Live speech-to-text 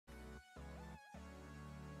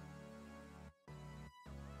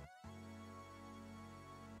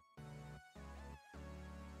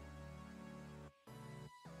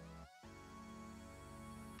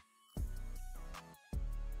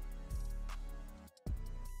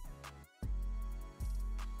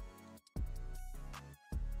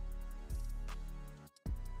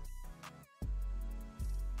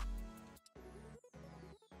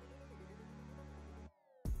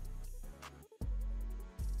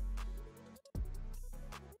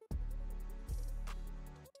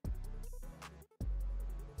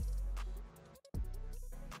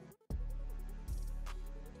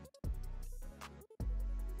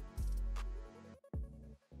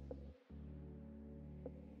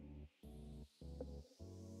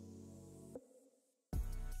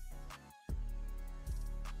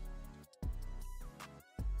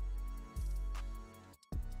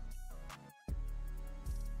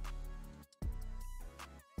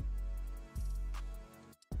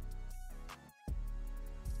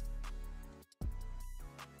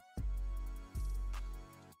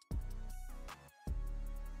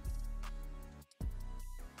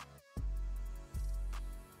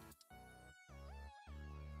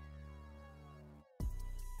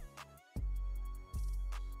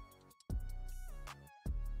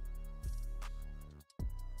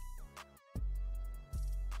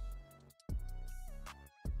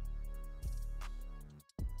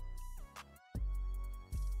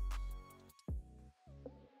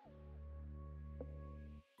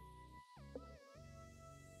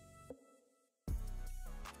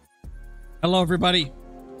Hello, everybody.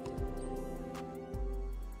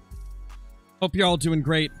 Hope you're all doing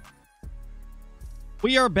great.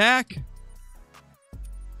 We are back.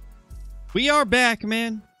 We are back,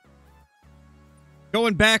 man.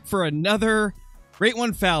 Going back for another great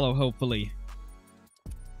one, Fallow, hopefully.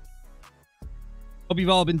 Hope you've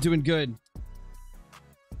all been doing good.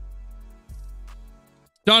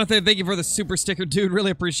 Jonathan, thank you for the super sticker, dude. Really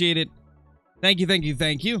appreciate it. Thank you, thank you,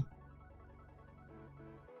 thank you.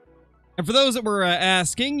 And for those that were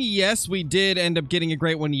asking, yes, we did end up getting a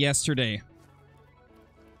great one yesterday.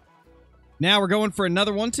 Now we're going for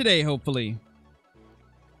another one today, hopefully.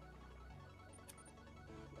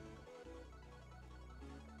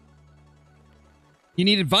 You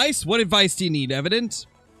need advice? What advice do you need, Evident?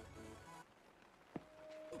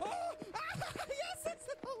 Oh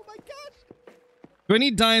my gosh! Do I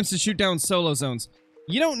need diamonds to shoot down solo zones?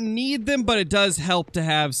 You don't need them, but it does help to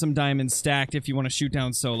have some diamonds stacked if you want to shoot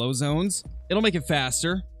down solo zones. It'll make it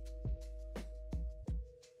faster.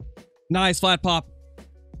 Nice, Flat Pop.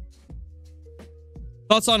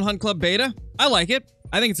 Thoughts on Hunt Club Beta? I like it.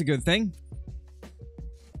 I think it's a good thing.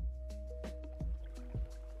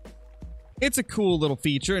 It's a cool little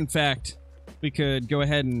feature. In fact, we could go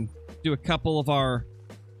ahead and do a couple of our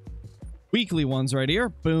weekly ones right here.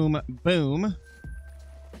 Boom, boom.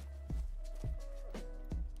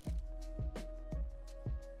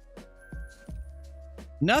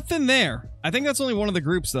 Nothing there. I think that's only one of the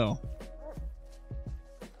groups, though.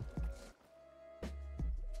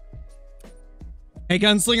 Hey,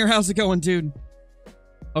 Gunslinger, how's it going, dude?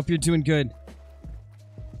 Hope you're doing good.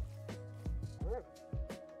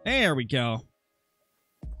 There we go.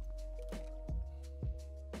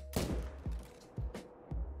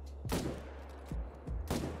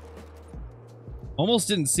 Almost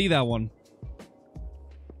didn't see that one.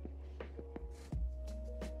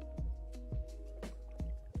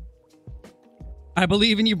 I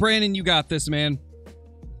believe in you, Brandon. You got this, man.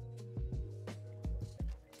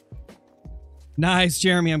 Nice,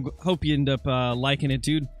 Jeremy. Hope you end up liking it,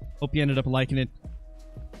 dude. Hope you ended up liking it.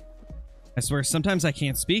 I swear, sometimes I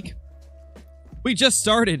can't speak. We just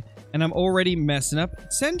started, and I'm already messing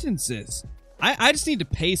up sentences. I just need to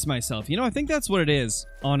pace myself. You know, I think that's what it is,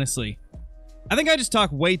 honestly. I think I just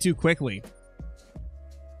talk way too quickly.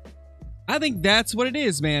 I think that's what it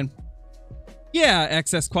is, man. Yeah,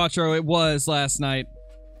 XS Quattro, it was last night.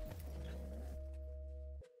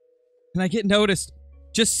 Can I get noticed?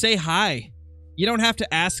 Just say hi. You don't have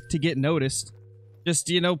to ask to get noticed. Just,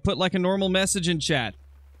 you know, put like a normal message in chat.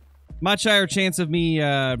 Much higher chance of me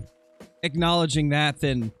acknowledging that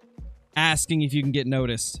than asking if you can get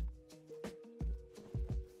noticed.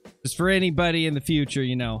 Just for anybody in the future,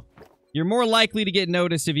 you know. You're more likely to get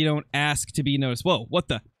noticed if you don't ask to be noticed. Whoa, what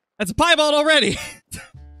the? That's a piebald already!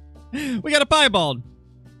 We got a piebald.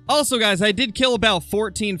 Also, guys, I did kill about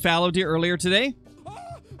 14 fallow deer earlier today.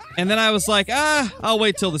 And then I was like, I'll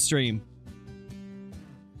wait till the stream.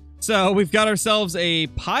 So, we've got ourselves a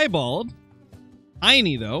piebald.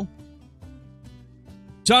 Tiny, though.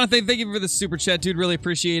 Jonathan, thank you for the super chat, dude. Really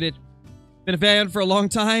appreciate it. Been a fan for a long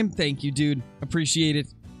time. Thank you, dude. Appreciate it.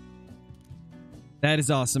 That is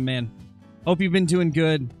awesome, man. Hope you've been doing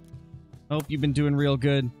good. Hope you've been doing real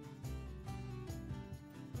good.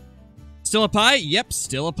 Still a pie? Yep,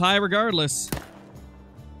 still a pie regardless.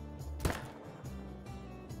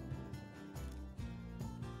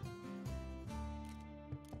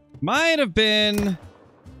 Might have been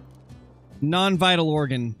non-vital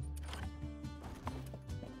organ.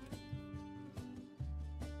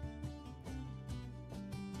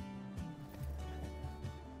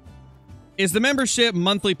 Is the membership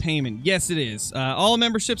monthly payment? Yes, it is. All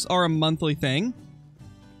memberships are a monthly thing.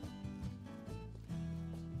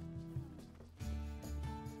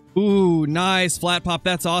 Ooh, nice. Flat Pop.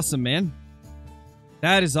 That's awesome, man.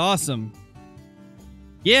 That is awesome.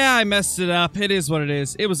 Yeah, I messed it up. It is what it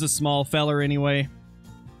is. It was a small feller anyway.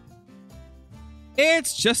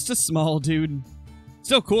 It's just a small dude.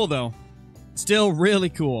 Still cool, though. Still really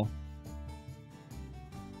cool.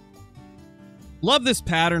 Love this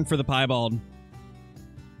pattern for the piebald.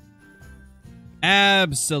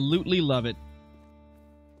 Absolutely love it.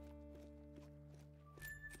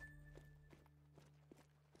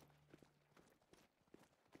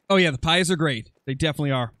 Oh yeah, the pies are great. They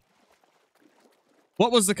definitely are.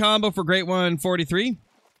 What was the combo for Great One 43?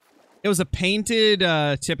 It was a painted,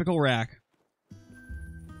 typical rack.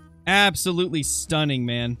 Absolutely stunning,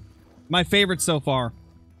 man. My favorite so far.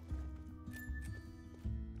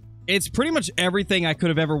 It's pretty much everything I could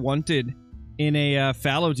have ever wanted in a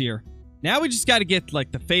fallow deer. Now we just got to get,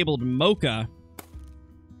 like, the fabled mocha,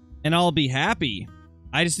 and I'll be happy.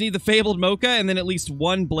 I just need the fabled mocha and then at least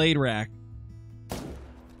one blade rack.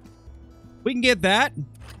 We can get that.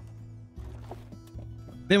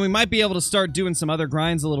 Then we might be able to start doing some other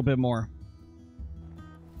grinds a little bit more.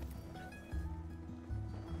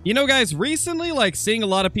 You know, guys, recently, like, seeing a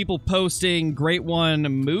lot of people posting Great One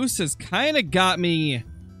Moose has kind of got me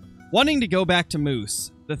wanting to go back to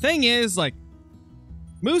Moose. The thing is, like,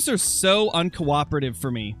 Moose are so uncooperative for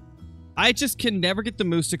me. I just can never get the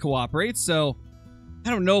Moose to cooperate, so I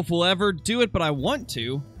don't know if we'll ever do it, but I want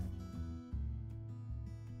to.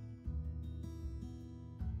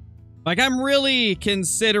 Like, I'm really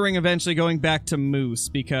considering eventually going back to Moose,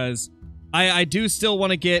 because I do still want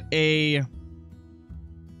to get a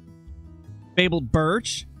Fabled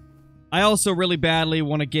Birch. I also really badly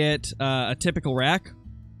want to get a typical rack.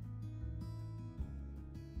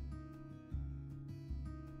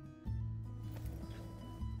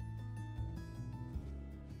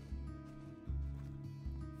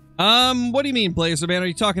 What do you mean, Blazer Man? Are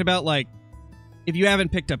you talking about, like, if you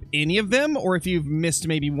haven't picked up any of them, or if you've missed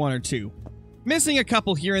maybe one or two? Missing a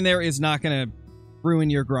couple here and there is not going to ruin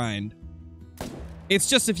your grind. It's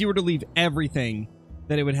just if you were to leave everything,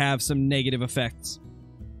 that it would have some negative effects.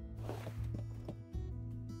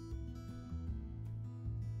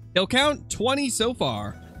 Kill count, 20 so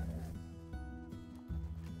far.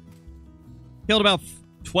 Killed about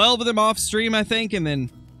 12 of them off stream, I think, and then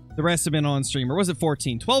the rest have been on stream. Or was it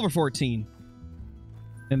 14? 12 or 14?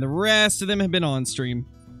 And the rest of them have been on stream.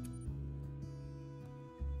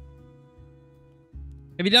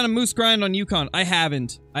 Have you done a moose grind on Yukon? I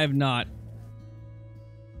haven't. I have not.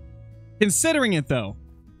 Considering it, though.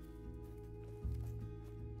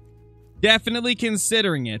 Definitely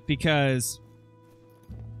considering it, because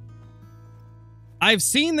I've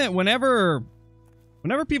seen that whenever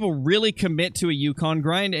people really commit to a Yukon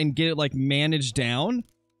grind and get it, like, managed down,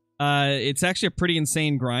 it's actually a pretty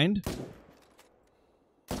insane grind.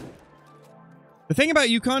 The thing about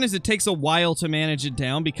Yukon is it takes a while to manage it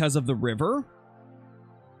down because of the river.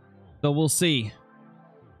 So we'll see.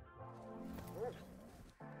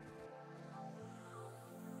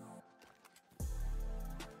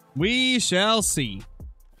 We shall see.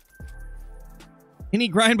 Any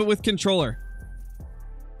grind but with controller?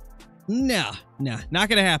 Nah, not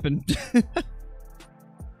gonna happen.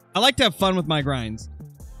 I like to have fun with my grinds.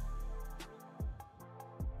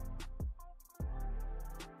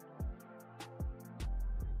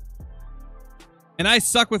 And I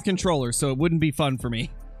suck with controllers, so it wouldn't be fun for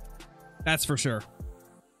me. That's for sure.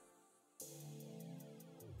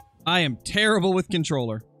 I am terrible with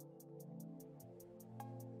controller.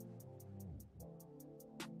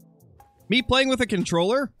 Me playing with a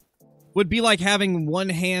controller would be like having one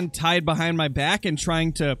hand tied behind my back and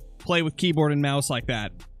trying to play with keyboard and mouse like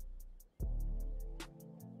that.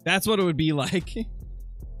 That's what it would be like.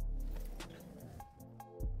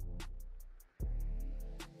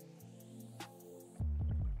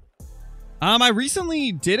 I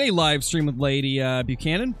recently did a live stream with Lady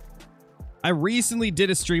Buchanan. I recently did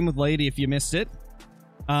a stream with Lady, if you missed it.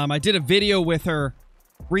 I did a video with her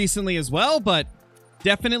recently as well, but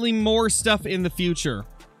definitely more stuff in the future.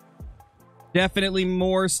 Definitely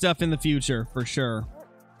more stuff in the future, for sure.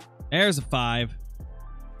 There's a 5.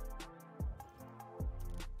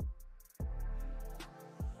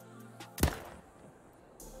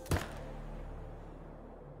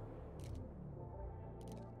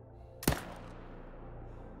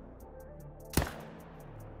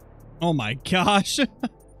 Oh my gosh.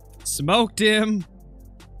 Smoked him.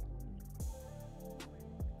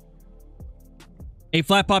 Hey,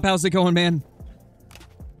 Flat Pop, how's it going, man?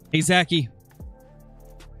 Hey, Zachy.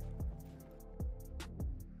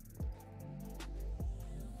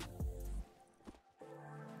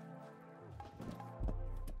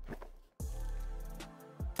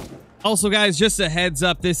 Also, guys, just a heads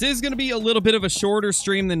up. This is going to be a little bit of a shorter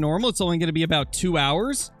stream than normal. It's only going to be about 2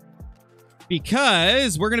 hours.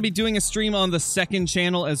 Because we're going to be doing a stream on the second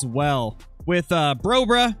channel as well. With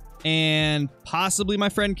Brobra and possibly my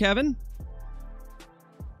friend Kevin.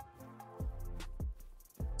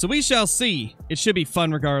 So we shall see. It should be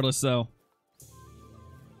fun regardless, though.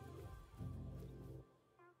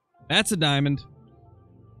 That's a diamond.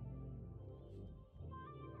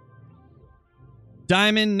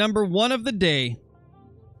 Diamond number 1 of the day.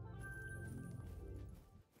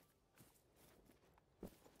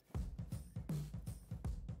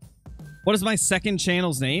 What is my second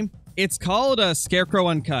channel's name? It's called Scarecrow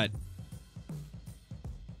Uncut.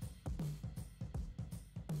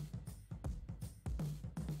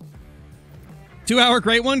 Two-hour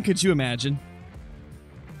great one? Could you imagine?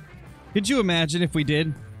 Could you imagine if we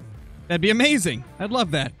did? That'd be amazing. I'd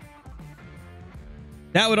love that.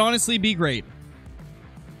 That would honestly be great.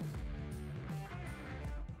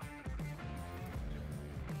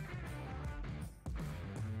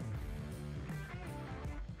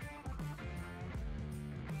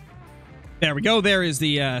 There we go. There is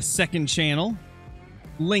the second channel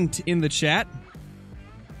linked in the chat.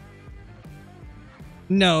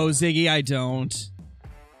 No, Ziggy, I don't.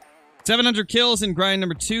 700 kills in grind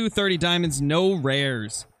number 2, 30 diamonds, no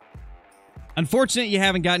rares. Unfortunate you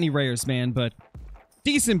haven't got any rares, man, but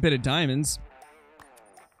decent bit of diamonds.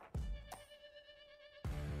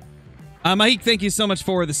 Mahik, thank you so much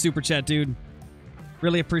for the super chat, dude.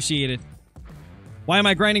 Really appreciate it. Why am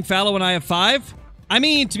I grinding fallow when I have 5? I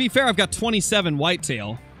mean, to be fair, I've got 27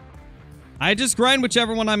 whitetail. I just grind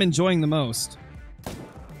whichever one I'm enjoying the most.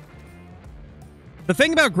 The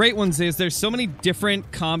thing about great ones is there's so many different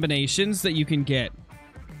combinations that you can get.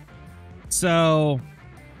 So,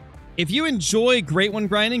 if you enjoy great one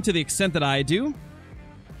grinding to the extent that I do,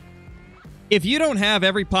 if you don't have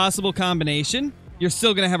every possible combination, you're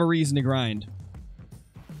still going to have a reason to grind.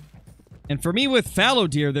 And for me with fallow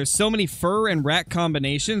deer, there's so many fur and rack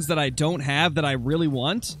combinations that I don't have that I really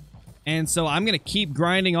want. And so I'm going to keep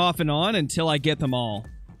grinding off and on until I get them all.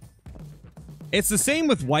 It's the same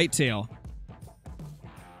with whitetail.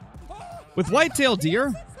 With whitetail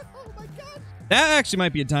deer, that actually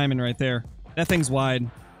might be a diamond right there. That thing's wide.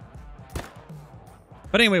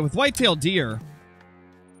 But anyway, with whitetail deer,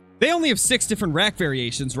 they only have 6 different rack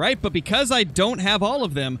variations, right? But because I don't have all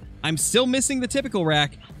of them, I'm still missing the typical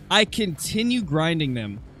rack. I continue grinding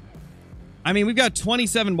them. I mean, we've got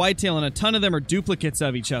 27 whitetail and a ton of them are duplicates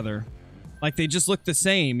of each other. Like, they just look the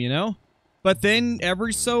same, you know? But then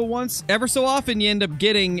ever so often you end up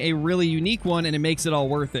getting a really unique one and it makes it all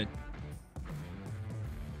worth it.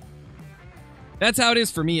 That's how it is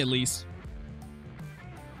for me, at least.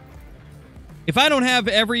 If I don't have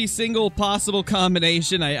every single possible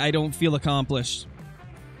combination, I don't feel accomplished.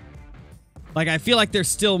 Like, I feel like there's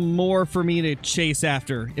still more for me to chase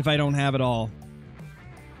after if I don't have it all.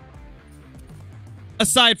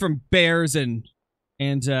 Aside from bears and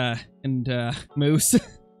moose.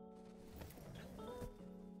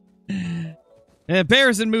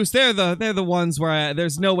 Bears and moose, they're the ones where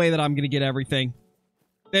there's no way that I'm gonna get everything.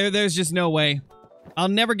 There's just no way. I'll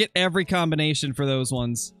never get every combination for those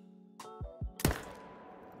ones.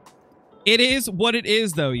 It is what it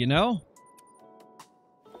is, though, you know?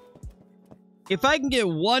 If I can get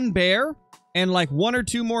one bear and, like, 1 or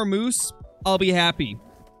 2 more moose, I'll be happy.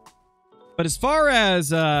 But as far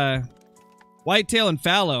as, whitetail and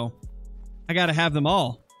fallow, I gotta have them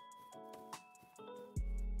all.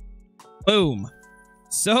 Boom.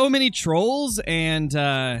 So many trolls and,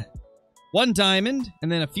 1 diamond,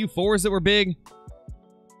 and then a few 4s that were big.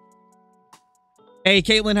 Hey,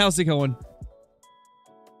 Caitlin, how's it going?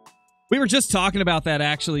 We were just talking about that,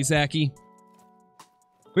 actually, Zachy.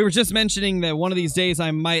 We were just mentioning that one of these days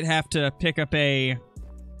I might have to pick up a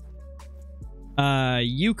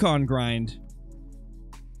Yukon grind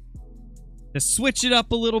to switch it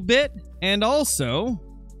up a little bit, and also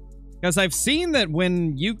because I've seen that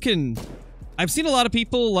when you can, I've seen a lot of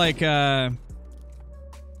people like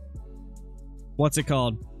what's it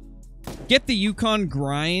called? Get the Yukon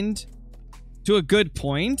grind to a good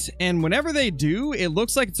point, and whenever they do, it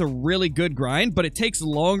looks like it's a really good grind, but it takes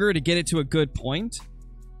longer to get it to a good point.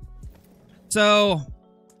 So,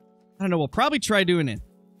 I don't know, we'll probably try doing it.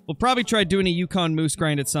 We'll probably try doing a Yukon moose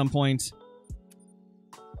grind at some point.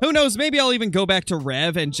 Who knows, maybe I'll even go back to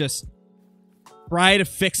Rev and just try to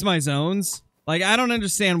fix my zones. Like, I don't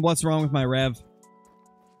understand what's wrong with my Rev.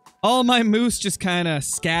 All my moose just kind of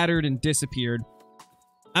scattered and disappeared.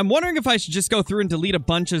 I'm wondering if I should just go through and delete a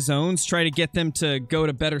bunch of zones, try to get them to go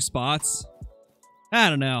to better spots. I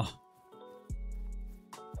don't know.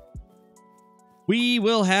 We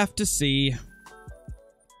will have to see.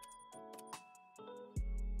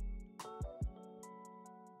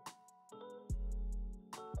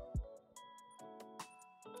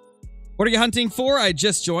 What are you hunting for? I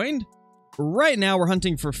just joined. Right now we're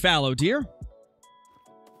hunting for fallow deer.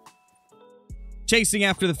 Chasing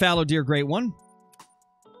after the fallow deer great one.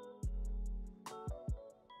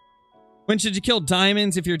 When should you kill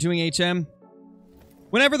diamonds if you're doing HM?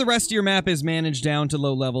 Whenever the rest of your map is managed down to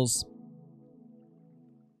low levels.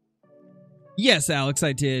 Yes, Alex,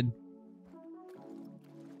 I did.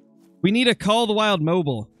 We need a Call of the Wild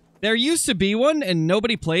mobile. There used to be one, and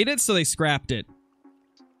nobody played it, so they scrapped it.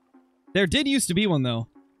 There did used to be one, though.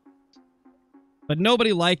 But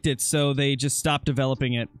nobody liked it, so they just stopped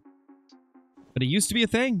developing it. But it used to be a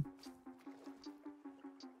thing.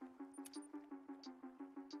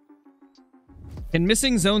 Can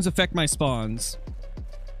missing zones affect my spawns?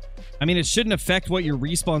 I mean, it shouldn't affect what your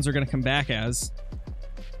respawns are going to come back as.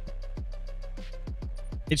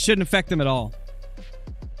 It shouldn't affect them at all.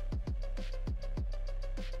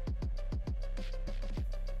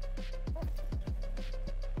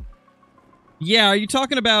 Yeah, are you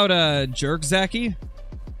talking about Jerk Zaki?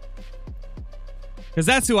 Because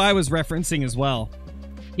that's who I was referencing as well.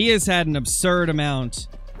 He has had an absurd amount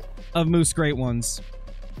of Moose Great Ones.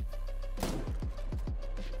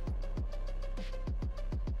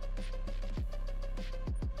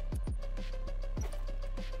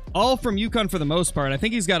 All from Yukon for the most part. I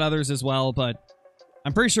think he's got others as well, but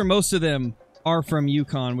I'm pretty sure most of them are from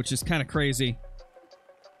Yukon, which is kind of crazy.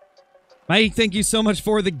 Mike, thank you so much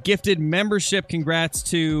for the gifted membership. Congrats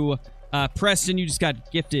to Preston. You just got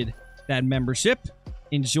gifted that membership.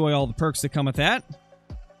 Enjoy all the perks that come with that.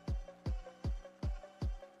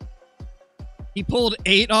 He pulled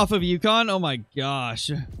 8 off of Yukon. Oh my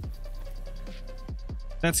gosh.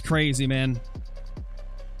 That's crazy, man.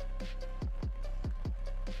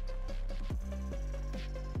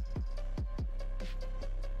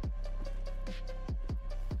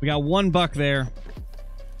 We got $1 there.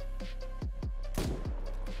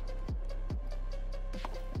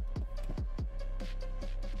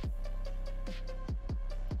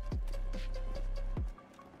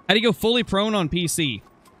 How do you go fully prone on PC?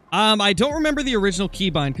 I don't remember the original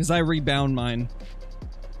keybind because I rebound mine.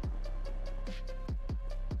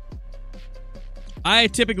 I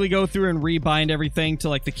typically go through and rebind everything to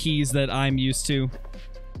like the keys that I'm used to.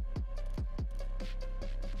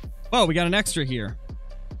 Oh, we got an extra here.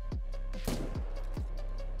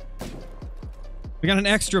 We got an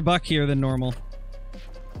extra $1 here than normal.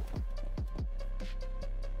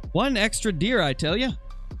 1 extra deer, I tell you.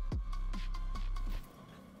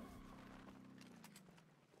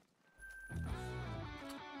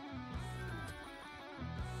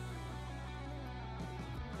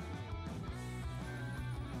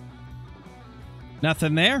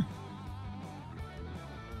 Nothing there.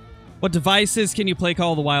 What devices can you play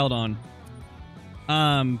Call of the Wild on?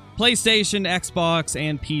 PlayStation, Xbox,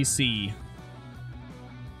 and PC.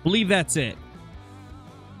 Believe that's it.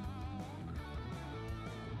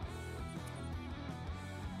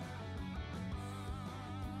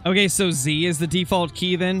 Okay, so Z is the default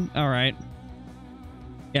key then? Alright.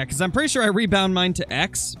 Yeah, because I'm pretty sure I rebound mine to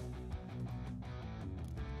X.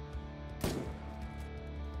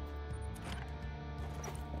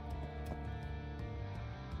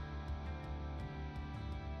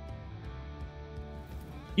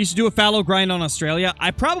 You should do a fallow grind on Australia. I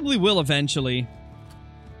probably will eventually.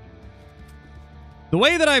 The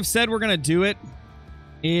way that I've said we're going to do it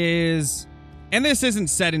is... And this isn't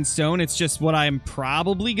set in stone, it's just what I'm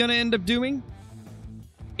probably going to end up doing.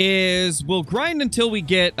 Is we'll grind until we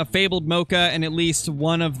get a Fabled Mocha and at least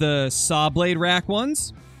one of the Saw Blade Rack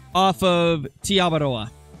ones off of Tiawaroa.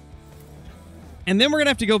 And then we're going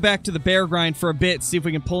to have to go back to the bear grind for a bit, see if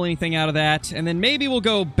we can pull anything out of that. And then maybe we'll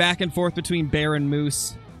go back and forth between bear and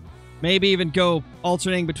moose. Maybe even go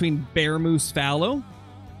alternating between bear, moose, fallow.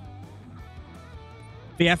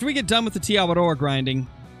 But yeah, after we get done with the Tiawaroa grinding,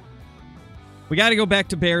 we got to go back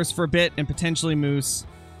to bears for a bit and potentially moose.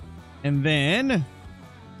 And then,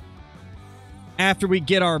 after we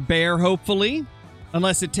get our bear, hopefully,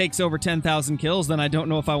 unless it takes over 10,000 kills, then I don't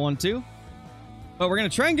know if I want to. But we're going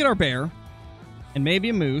to try and get our bear. And maybe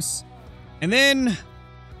a moose. And then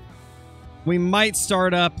we might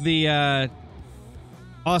start up the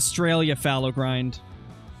Australia fallow grind.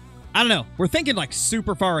 I don't know. We're thinking like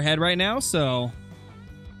super far ahead right now, so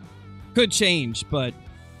could change, but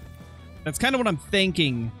that's kind of what I'm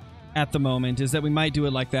thinking at the moment, is that we might do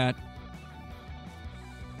it like that.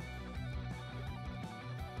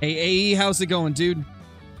 Hey, AE, how's it going, dude?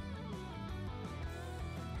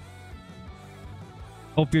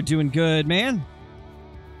 Hope you're doing good, man.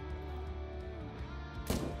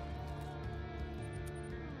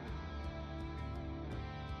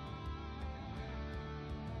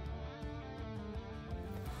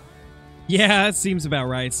 Yeah, that seems about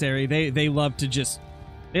right, Sari. They love to just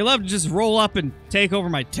roll up and take over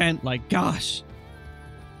my tent. Like, gosh,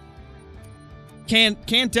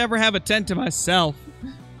 can't ever have a tent to myself.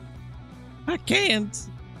 I can't.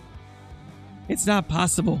 It's not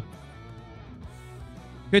possible.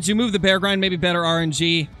 Could you move the bear grind? Maybe better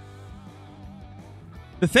RNG.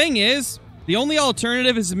 The thing is, the only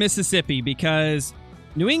alternative is Mississippi, because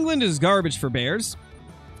New England is garbage for bears,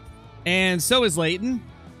 and so is Layton.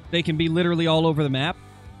 They can be literally all over the map.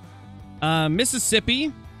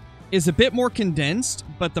 Mississippi is a bit more condensed,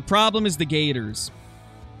 but the problem is the gators.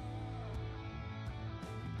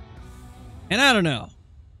 And I don't know.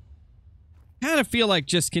 Kind of feel like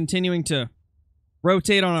just continuing to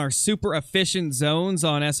rotate on our super efficient zones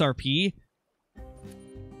on SRP.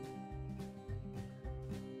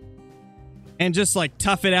 And just like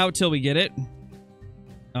tough it out till we get it.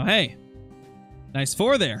 Oh, hey. Nice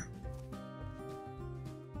 4 there.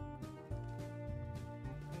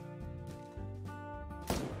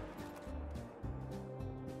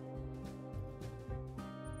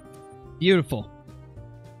 Beautiful.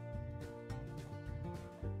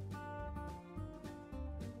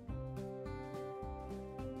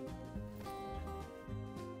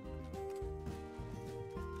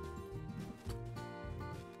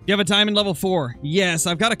 You have a diamond level 4. Yes,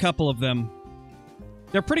 I've got a couple of them.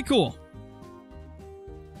 They're pretty cool.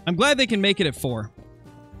 I'm glad they can make it at 4.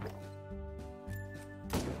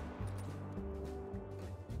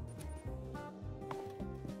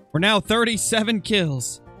 We're now 37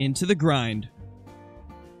 kills into the grind.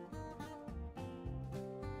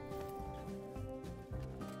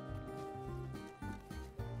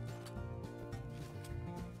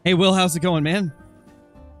 Hey, Will, how's it going, man?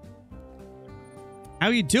 How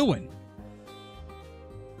you doing?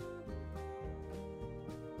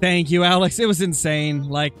 Thank you, Alex. It was insane.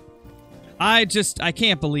 Like, I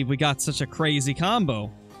can't believe we got such a crazy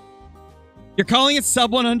combo. You're calling it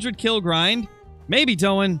sub 100 kill grind? Maybe,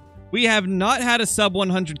 Doan. We have not had a sub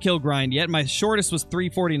 100 kill grind yet. My shortest was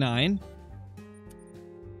 349.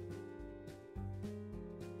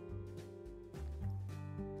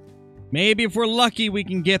 Maybe if we're lucky, we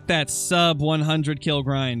can get that sub 100 kill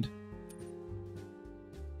grind.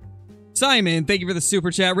 Simon, thank you for the super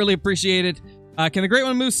chat. Really appreciate it. Can the Great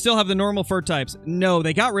One Moose still have the normal fur types? No,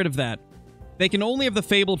 they got rid of that. They can only have the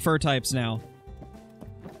fabled fur types now.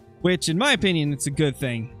 Which, in my opinion, it's a good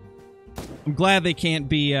thing. I'm glad they can't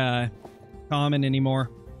be common anymore.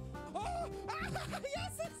 Oh,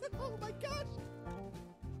 yes, oh my gosh.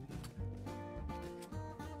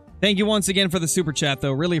 Thank you once again for the super chat,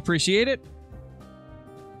 though. Really appreciate it.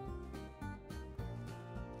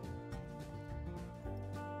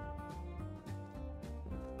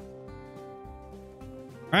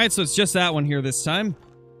 Alright, so it's just that one here this time.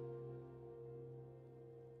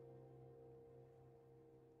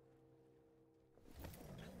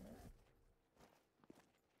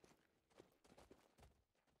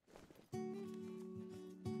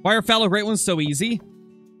 Why are Fallow Great Ones so easy?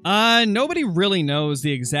 Nobody really knows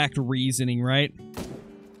the exact reasoning, right?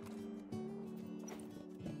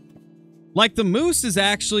 Like, the Moose is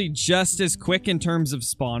actually just as quick in terms of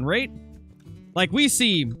spawn rate. Like, we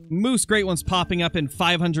see Moose Great Ones popping up in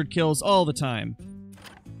 500 kills all the time.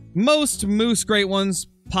 Most Moose Great Ones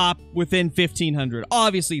pop within 1500.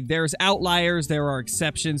 Obviously, there's outliers, there are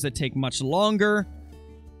exceptions that take much longer.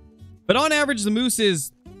 But on average, the Moose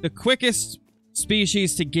is the quickest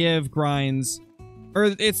species to give grinds,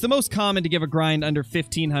 or it's the most common to give a grind under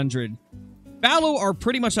 1500. Fallow are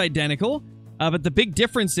pretty much identical, but the big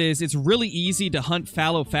difference is it's really easy to hunt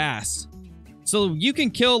Fallow fast. So you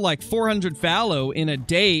can kill like 400 Fallow in a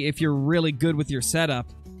day if you're really good with your setup.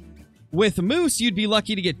 With Moose, you'd be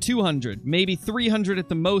lucky to get 200, maybe 300 at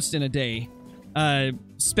the most in a day,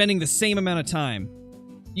 spending the same amount of time.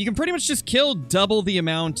 You can pretty much just kill double the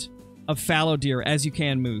amount of Fallow deer as you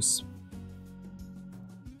can Moose.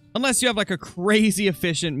 Unless you have like a crazy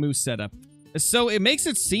efficient Moose setup. So it makes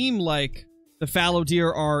it seem like the Fallow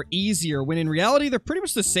deer are easier, when in reality they're pretty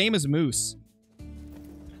much the same as Moose.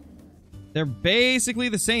 They're basically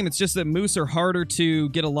the same, it's just that Moose are harder to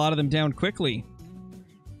get a lot of them down quickly.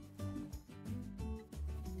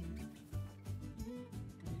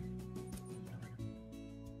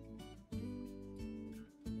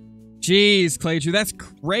 Jeez, Claytru, that's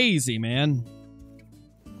crazy, man.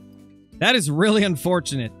 That is really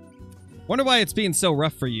unfortunate. Wonder why it's being so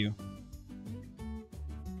rough for you.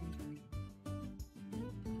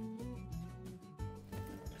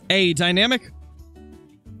 Hey, Dynamic?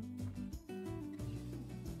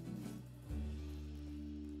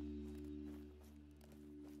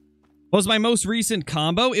 What was my most recent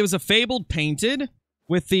combo? It was a Fabled Painted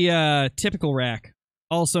with the typical rack,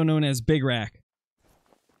 also known as Big Rack.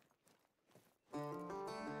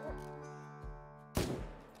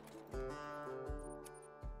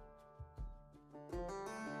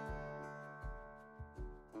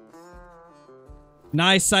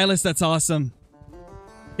 Nice, Silas. That's awesome.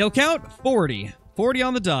 Kill count, 40. 40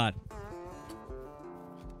 on the dot.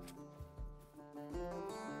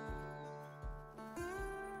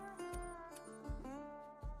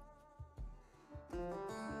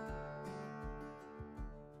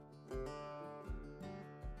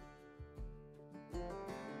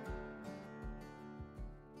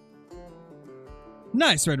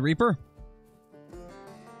 Nice, Red Reaper.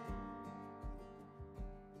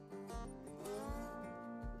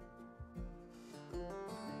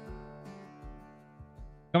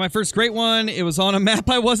 Got my first great one. It was on a map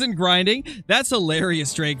I wasn't grinding. That's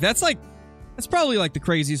hilarious, Drake. That's probably like the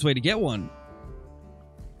craziest way to get one.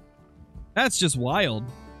 That's just wild.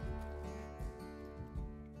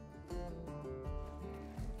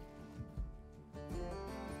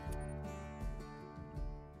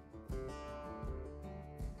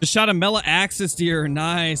 Just shot a Mela Axis deer.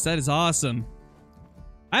 Nice. That is awesome.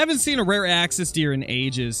 I haven't seen a rare Axis deer in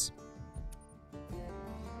ages.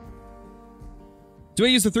 Do I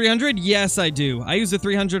use the 300? Yes, I do. I use the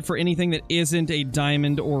 300 for anything that isn't a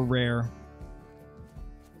diamond or rare.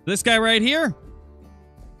 This guy right here.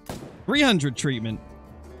 300 treatment.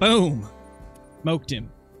 Boom. Smoked him.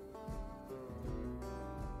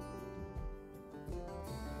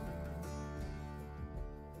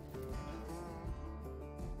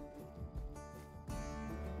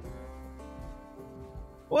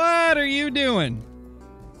 What are you doing?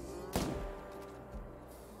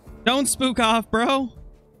 Don't spook off, bro.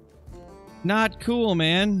 Not cool,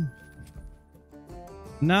 man.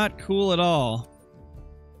 Not cool at all.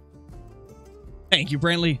 Thank you,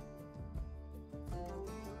 Brantley.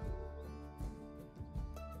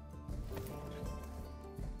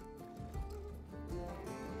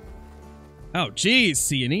 Oh, geez,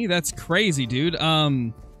 C&E. That's crazy, dude. Are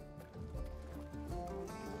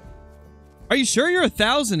you sure you're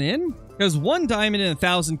 1,000 in? Because 1 diamond and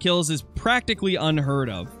 1,000 kills is practically unheard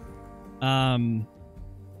of. Are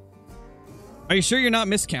you sure you're not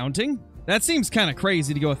miscounting? That seems kind of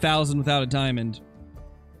crazy to go 1,000 without a diamond.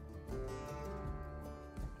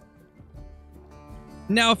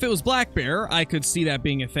 Now, if it was Black Bear, I could see that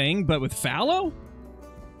being a thing, but with Fallow?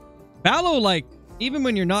 Fallow, like, even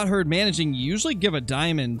when you're not herd managing, you usually give a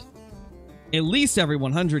diamond at least every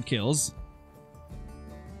 100 kills.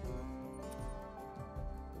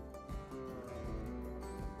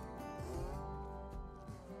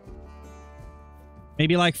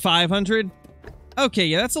 Maybe like 500? Okay,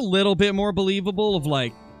 yeah, that's a little bit more believable of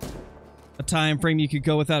like a time frame you could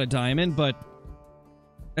go without a diamond, but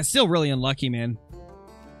that's still really unlucky, man.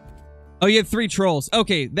 Oh, you had 3 trolls.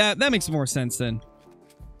 Okay, that makes more sense then.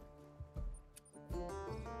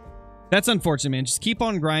 That's unfortunate, man. Just keep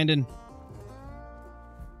on grinding.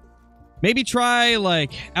 Maybe try,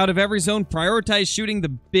 like, out of every zone, prioritize shooting the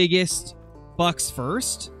biggest bucks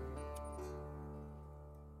first.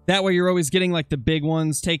 That way you're always getting, like, the big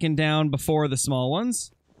ones taken down before the small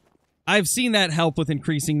ones. I've seen that help with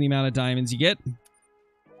increasing the amount of diamonds you get.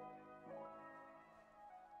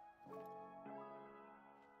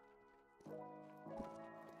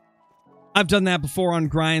 I've done that before on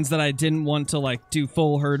grinds that I didn't want to, like, do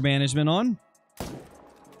full herd management on.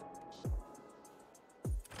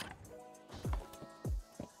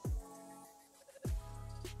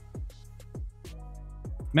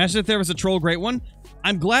 Imagine if there was a troll great one.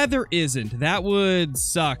 I'm glad there isn't. That would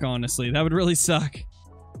suck, honestly. That would really suck.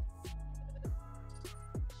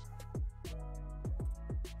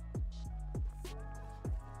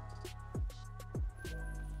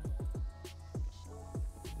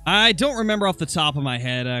 I don't remember off the top of my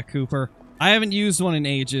head, Cooper. I haven't used one in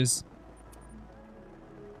ages.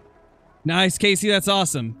 Nice, Casey. That's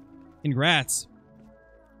awesome. Congrats.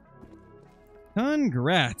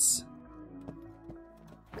 Congrats.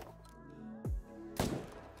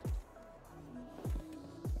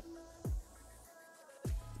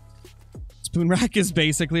 Spoon rack is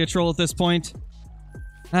basically a troll at this point.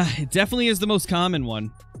 It definitely is the most common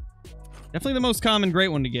one. Definitely the most common great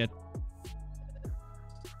one to get.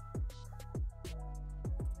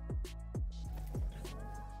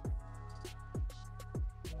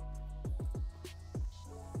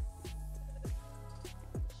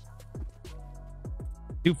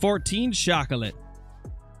 $214 chocolate.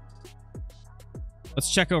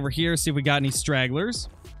 Let's check over here, see if we got any stragglers.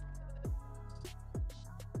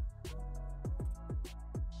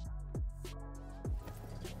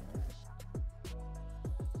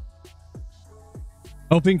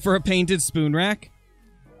 Hoping for a painted spoon rack.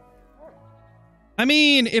 I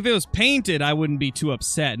mean, if it was painted, I wouldn't be too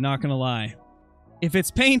upset, not gonna lie. If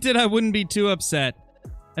it's painted, I wouldn't be too upset.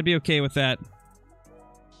 I'd be okay with that.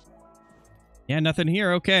 Yeah, nothing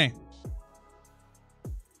here. Okay.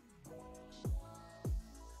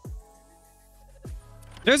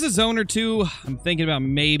 There's a zone or two I'm thinking about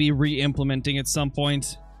maybe re-implementing at some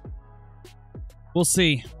point. We'll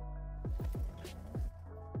see.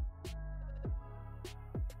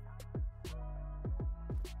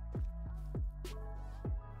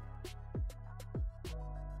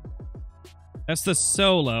 That's the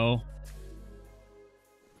solo.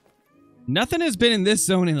 Nothing has been in this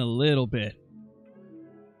zone in a little bit.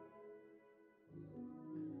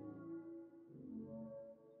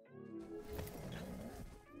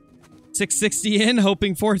 $660 in,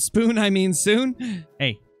 hoping for a spoon, I mean soon.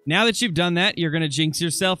 Hey, now that you've done that, you're gonna jinx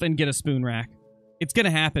yourself and get a spoon rack. It's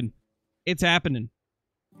gonna happen. It's happening.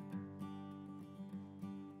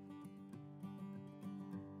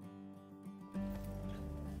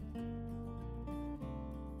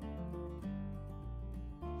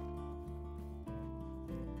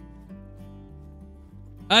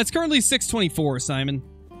 It's currently 6:24, Simon.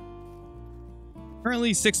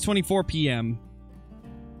 Currently 6:24 p.m.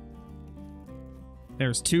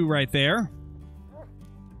 There's 2 right there.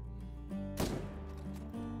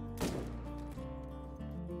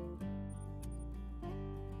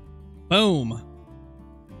 Boom.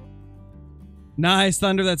 Nice,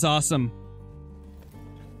 Thunder. That's awesome.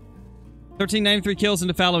 1393 kills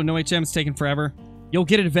into Fallow. No HM's taken forever. You'll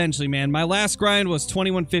get it eventually, man. My last grind was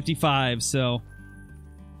 2155, so...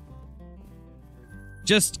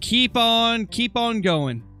 just keep on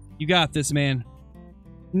going. You got this, man.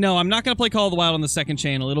 No, I'm not going to play Call of the Wild on the second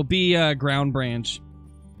channel. It'll be Ground Branch.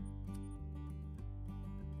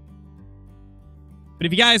 But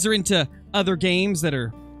if you guys are into other games that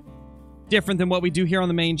are different than what we do here on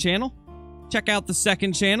the main channel, check out the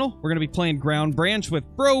second channel. We're going to be playing Ground Branch with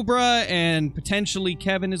Brobra and potentially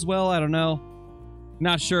Kevin as well. I don't know.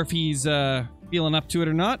 Not sure if he's feeling up to it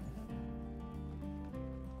or not.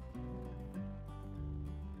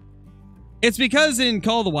 It's because in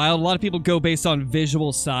Call of the Wild, a lot of people go based on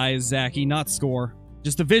visual size, Zachy, not score.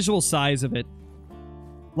 Just the visual size of it.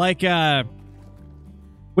 Like,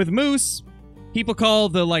 with Moose, people call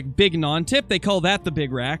the, like, big non-tip, they call that the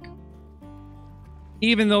big rack.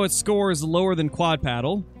 Even though its score is lower than quad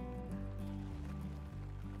paddle.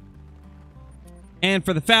 And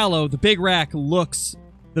for the Fallow, the big rack looks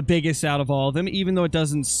the biggest out of all of them, even though it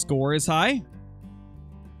doesn't score as high.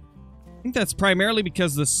 I think that's primarily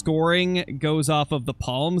because the scoring goes off of the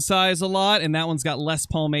palm size a lot, and that one's got less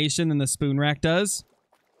palmation than the spoon rack does.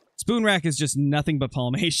 Spoon rack is just nothing but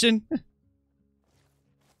palmation.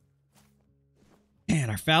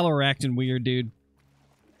 Man, our Fallow are acting weird, dude.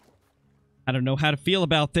 I don't know how to feel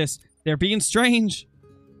about this. They're being strange.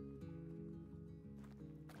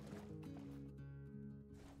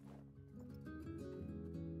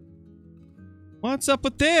 What's up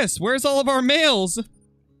with this? Where's all of our males?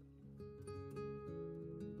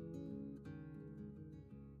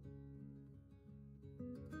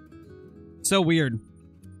 So weird.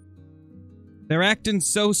 They're acting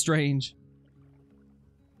so strange.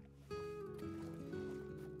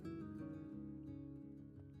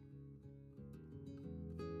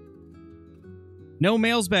 No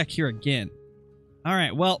males back here again.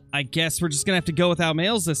 Alright, well, I guess we're just gonna have to go without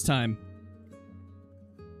males this time.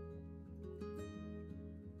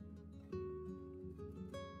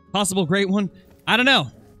 Possible great one? I don't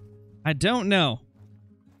know. I don't know.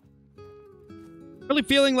 Really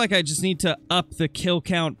feeling like I just need to up the kill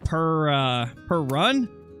count per run.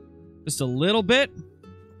 Just a little bit.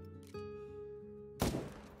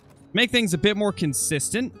 Make things a bit more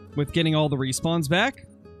consistent with getting all the respawns back.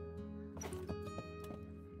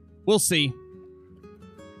 We'll see.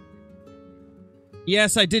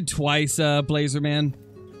 Yes, I did twice, Blazerman.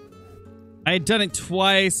 I had done it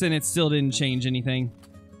twice and it still didn't change anything.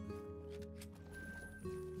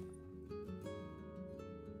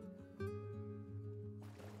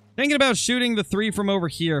 Thinking about shooting the 3 from over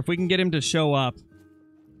here, if we can get him to show up.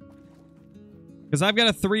 Because I've got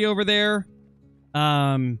a 3 over there.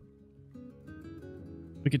 We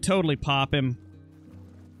could totally pop him.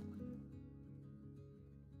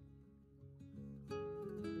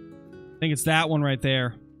 I think it's that one right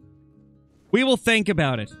there. We will think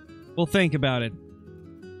about it. We'll think about it.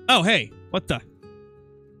 Oh, hey. What the?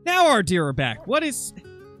 Now our deer are back. What is...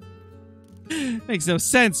 Makes no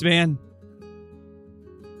sense, man.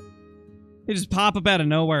 They just pop up out of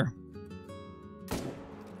nowhere.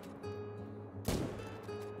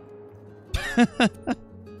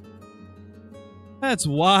 That's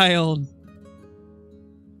wild.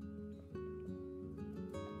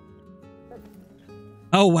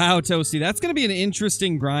 Oh, wow, Toasty. That's going to be an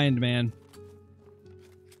interesting grind, man.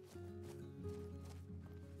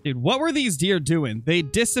 Dude, what were these deer doing? They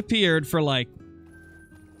disappeared for, like,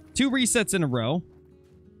 2 resets in a row.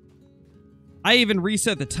 I even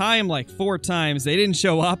reset the time, like, 4 times. They didn't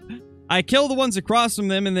show up. I kill the ones across from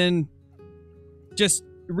them and then just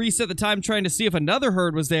reset the time trying to see if another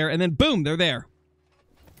herd was there, and then boom, they're there.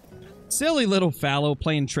 Silly little Fallow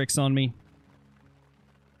playing tricks on me.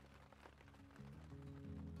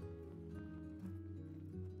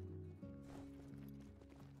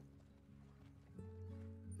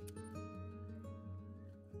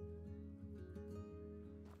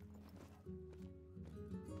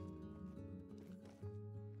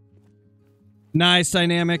 Nice,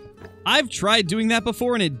 Dynamic. I've tried doing that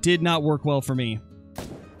before and it did not work well for me.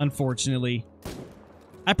 Unfortunately.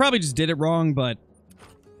 I probably just did it wrong, but...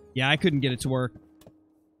 yeah, I couldn't get it to work.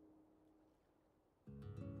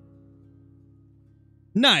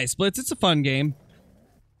 Nice, Blitz. It's a fun game.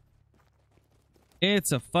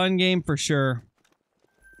 It's a fun game for sure.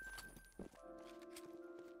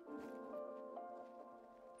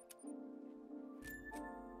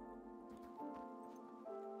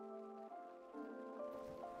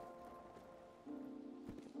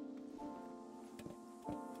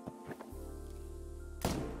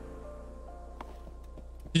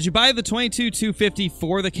 Did you buy the 22,250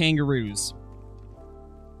 for the kangaroos?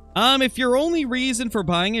 If your only reason for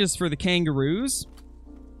buying it is for the kangaroos,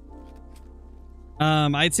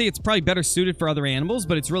 I'd say it's probably better suited for other animals,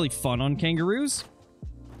 but it's really fun on kangaroos.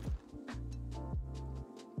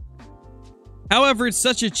 However, it's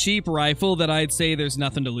such a cheap rifle that I'd say there's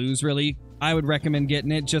nothing to lose, really. I would recommend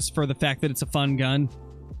getting it just for the fact that it's a fun gun.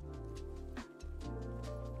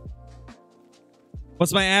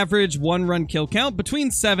 What's my average one-run kill count?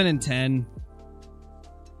 Between 7 and 10.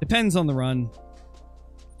 Depends on the run.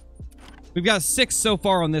 We've got 6 so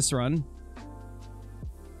far on this run.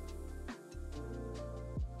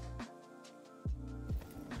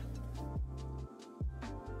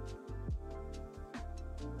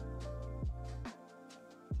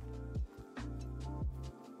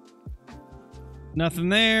 Nothing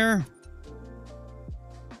there.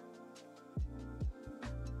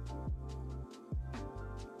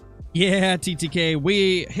 Yeah, TTK.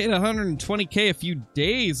 We hit 120k a few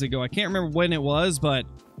days ago. I can't remember when it was, but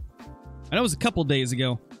I know it was a couple days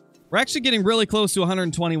ago. We're actually getting really close to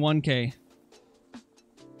 121k.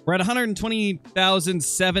 We're at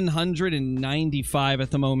 120,795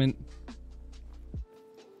 at the moment.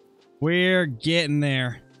 We're getting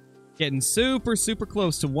there. Getting super, super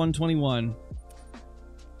close to 121.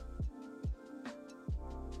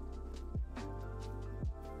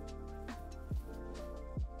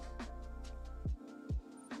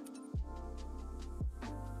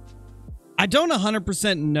 I don't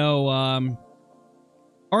 100% know,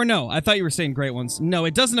 or no, I thought you were saying great ones. No,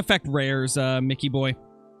 it doesn't affect rares, Mickey boy.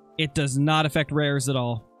 It does not affect rares at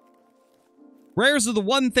all. Rares are the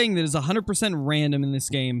one thing that is 100% random in this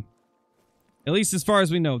game. At least as far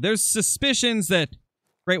as we know. There's suspicions that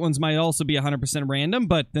great ones might also be 100% random,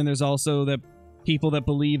 but then there's also the people that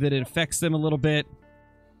believe that it affects them a little bit.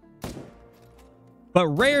 But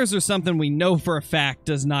rares are something we know for a fact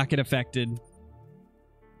does not get affected.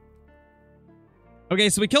 Okay,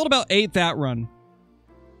 so we killed about 8 that run.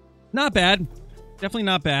 Not bad. Definitely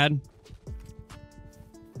not bad.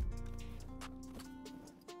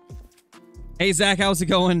 Hey, Zach, how's it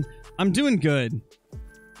going? I'm doing good.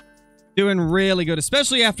 Doing really good,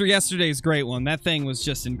 especially after yesterday's great one. That thing was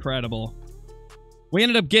just incredible. We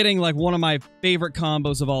ended up getting, like, one of my favorite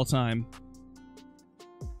combos of all time.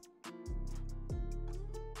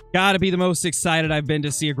 Gotta be the most excited I've been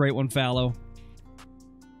to see a great one, Fallow.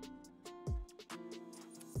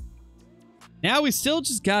 Now we still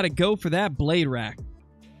just gotta go for that blade rack.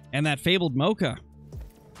 And that fabled mocha.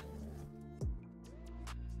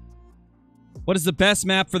 What is the best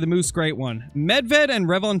map for the Moose Great One? Medved and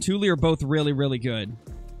Revontuli are both really, really good.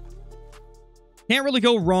 Can't really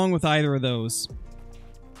go wrong with either of those.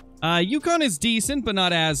 Yukon is decent, but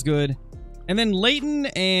not as good. And then Layton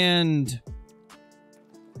and...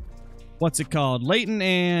 what's it called? Layton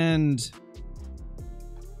and...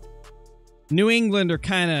 New England are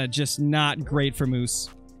kind of just not great for Moose.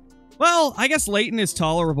 Well, I guess Layton is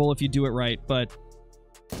tolerable if you do it right, but...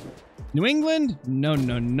 New England? No,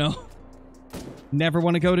 no, no. Never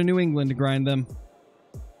want to go to New England to grind them.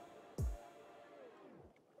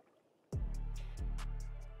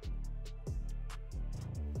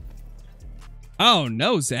 Oh,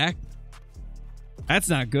 no, Zach. That's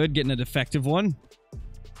not good, getting a defective one.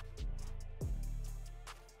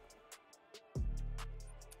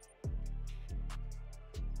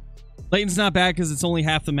 Layton's not bad because it's only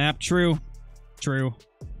half the map. True. True.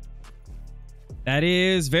 That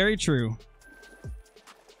is very true.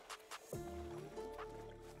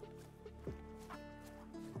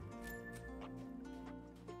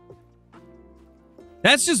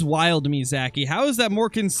 That's just wild to me, Zachy. How is that more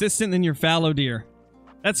consistent than your fallow deer?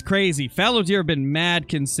 That's crazy. Fallow deer have been mad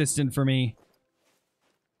consistent for me.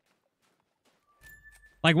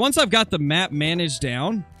 Like, once I've got the map managed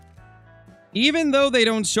down... even though they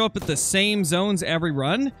don't show up at the same zones every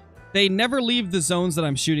run, they never leave the zones that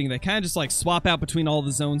I'm shooting. They kind of just, like, swap out between all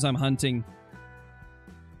the zones I'm hunting.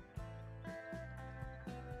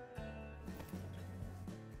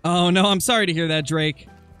 Oh, no, I'm sorry to hear that, Drake.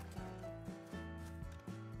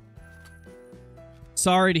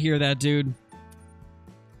 Sorry to hear that, dude.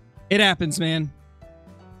 It happens, man.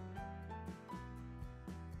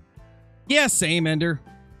 Yeah, same, Ender.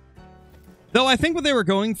 Though I think what they were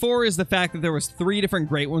going for is the fact that there was 3 different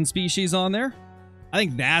Great One species on there. I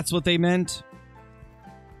think that's what they meant.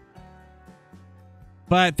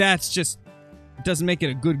 But that's just... it doesn't make it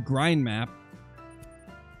a good grind map.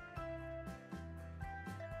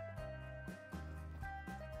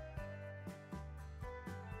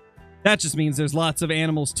 That just means there's lots of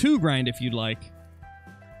animals to grind if you'd like.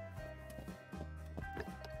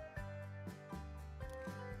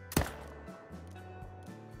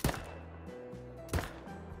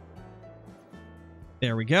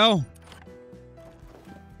 There we go.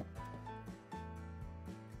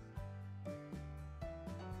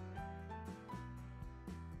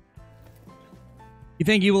 You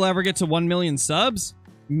think you will ever get to 1 million subs?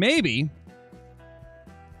 Maybe.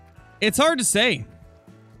 It's hard to say.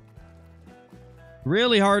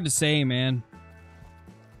 Really hard to say, man.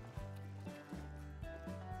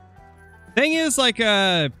 Thing is, like,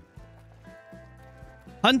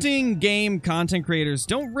 hunting game content creators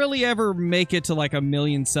don't really ever make it to, like, 1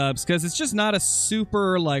 million subs, because it's just not a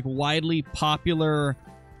super, like, widely popular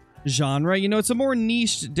genre. You know, it's a more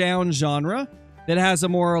niched down genre that has a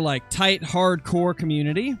more, like, tight, hardcore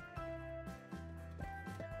community.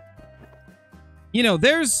 You know,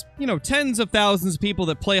 there's, you know, tens of thousands of people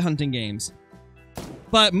that play hunting games.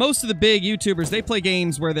 But most of the big YouTubers, they play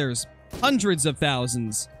games where there's hundreds of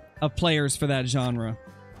thousands of players for that genre.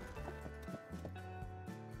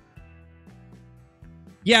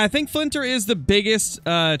 Yeah, I think Flinter is the biggest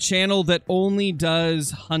channel that only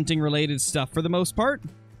does hunting-related stuff for the most part.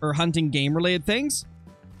 Or hunting game-related things.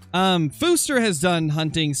 Fooster has done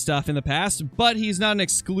hunting stuff in the past, but he's not an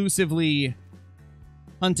exclusively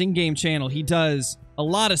hunting game channel. He does a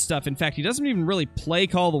lot of stuff. In fact, he doesn't even really play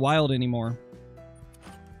Call of the Wild anymore.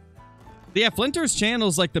 But yeah, Flinter's channel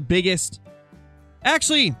is like the biggest.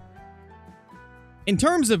 Actually, in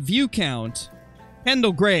terms of view count,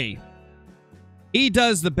 Kendall Gray, he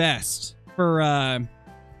does the best for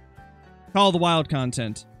Call of the Wild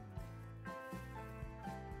content.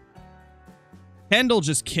 Kendall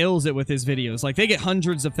just kills it with his videos. Like, they get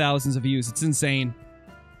hundreds of thousands of views. It's insane.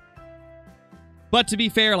 But to be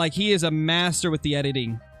fair, like, he is a master with the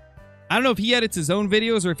editing. I don't know if he edits his own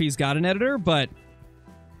videos or if he's got an editor, but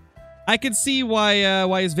I could see why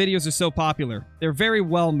his videos are so popular. They're very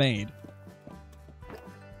well made.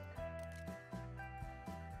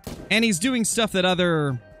 And he's doing stuff that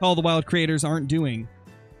other Call of the Wild creators aren't doing.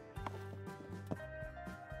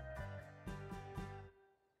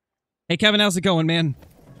 Hey, Kevin, how's it going, man?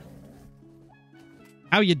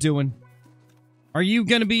 How you doing? Are you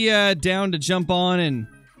gonna be down to jump on and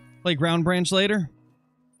play Ground Branch later?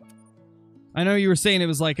 I know you were saying it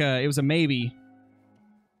was like it was a maybe.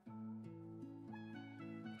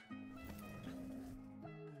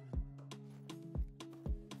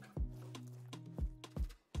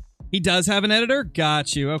 He does have an editor?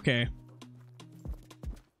 Got you, okay.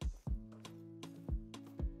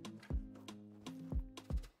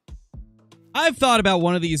 I've thought about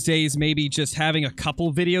one of these days maybe just having a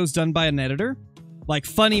couple videos done by an editor. Like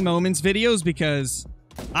funny moments videos, because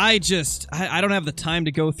I don't have the time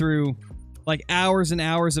to go through like hours and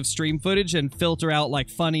hours of stream footage and filter out like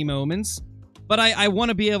funny moments. But I want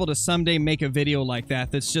to be able to someday make a video like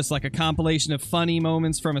that that's just like a compilation of funny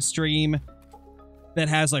moments from a stream that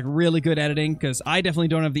has like really good editing, because I definitely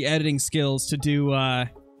don't have the editing skills to do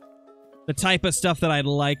the type of stuff that I'd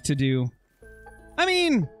like to do. I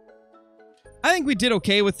mean, I think we did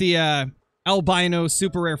okay with the albino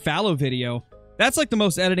super rare fallow video. That's like the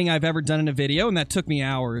most editing I've ever done in a video, and that took me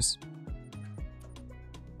hours.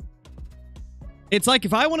 It's like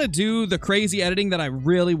if I want to do the crazy editing that I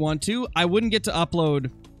really want to, I wouldn't get to upload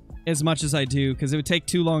as much as I do, because it would take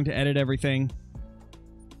too long to edit everything.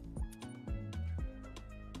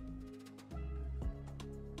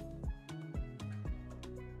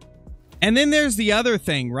 And then there's the other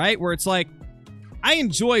thing, right? Where it's like, I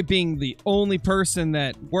enjoy being the only person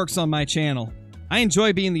that works on my channel. I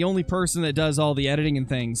enjoy being the only person that does all the editing and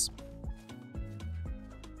things.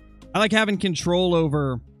 I like having control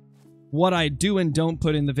over what I do and don't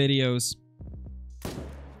put in the videos.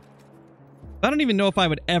 I don't even know if I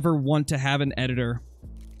would ever want to have an editor.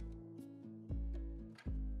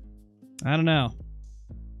 I don't know.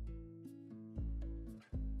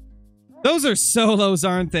 Those are solos,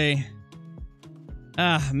 aren't they?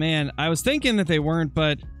 Ah, man. I was thinking that they weren't,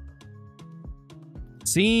 but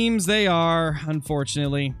seems they are,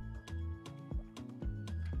 unfortunately.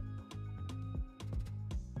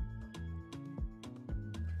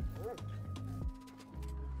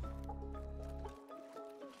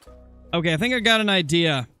 Okay, I think I got an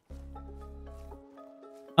idea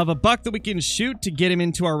of a buck that we can shoot to get him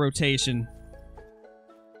into our rotation.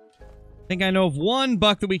 I think I know of one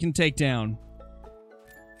buck that we can take down.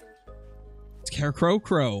 Scarecrow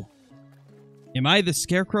Crow. Am I the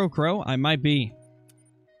Scarecrow Crow? I might be.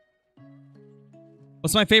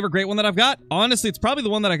 What's my favorite great one that I've got? Honestly, it's probably the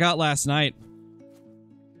one that I got last night.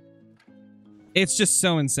 It's just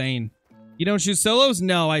so insane. You don't shoot solos?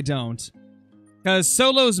 No, I don't. Because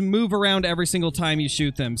solos move around every single time you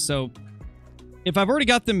shoot them, so if I've already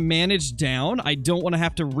got them managed down, I don't want to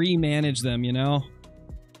have to re-manage them, you know?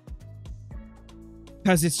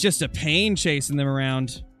 Because it's just a pain chasing them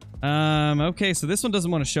around. Okay, so this one doesn't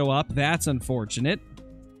want to show up. That's unfortunate.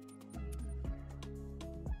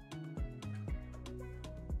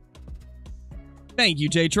 Thank you,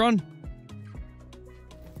 Jatron.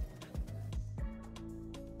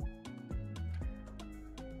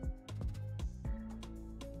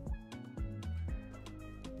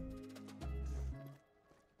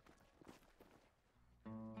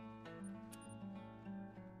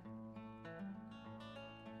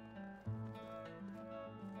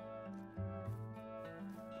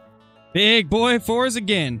 Big boy 4s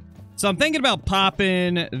again. So I'm thinking about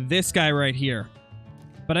popping this guy right here.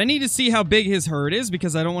 But I need to see how big his herd is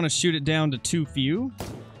because I don't want to shoot it down to too few.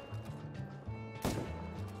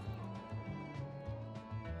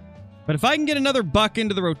 But if I can get another buck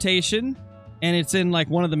into the rotation and it's in like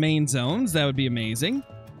one of the main zones, that would be amazing.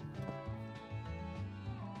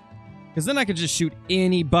 Because then I could just shoot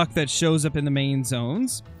any buck that shows up in the main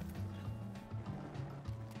zones.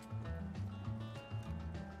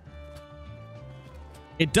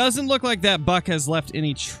 It doesn't look like that buck has left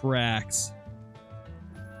any tracks.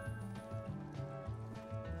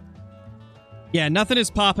 Yeah, nothing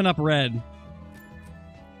is popping up red.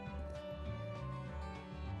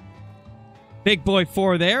 Big boy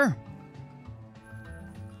 4 there.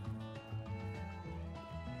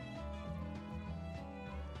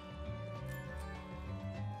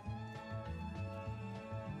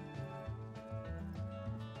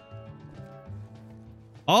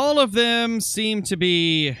 All of them seem to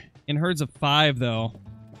be in herds of 5, though.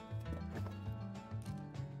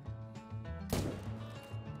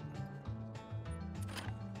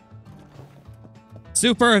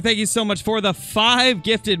 Super, thank you so much for the 5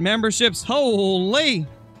 gifted memberships. Holy!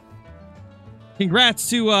 Congrats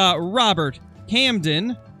to Robert,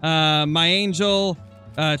 Camden, My Angel,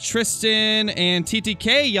 Tristan, and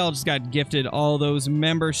TTK. Y'all just got gifted all those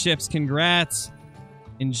memberships. Congrats.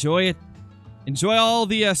 Enjoy it. Enjoy all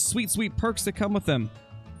the sweet, sweet perks that come with them.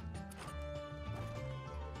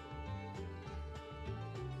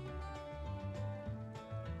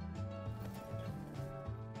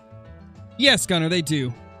 Yes, Gunner, they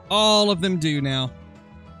do. All of them do now.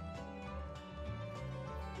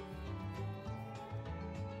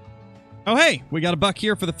 Oh, hey, we got a buck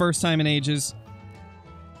here for the first time in ages.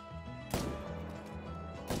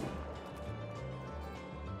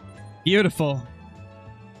 Beautiful.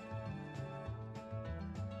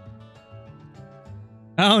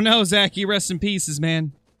 Oh no, Zachy, rest in pieces,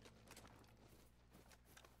 man.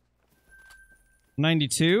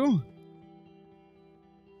 92.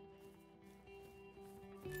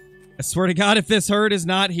 I swear to God, if this herd is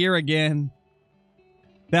not here again,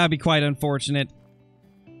 that'd be quite unfortunate.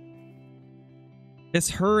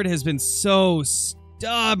 This herd has been so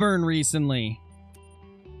stubborn recently.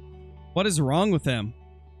 What is wrong with them?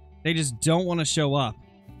 They just don't want to show up.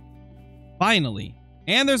 Finally.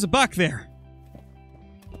 And there's a buck there.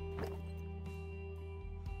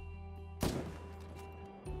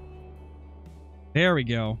 There we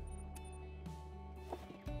go.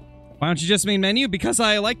 Why don't you just main menu? Because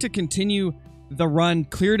I like to continue the run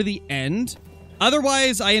clear to the end.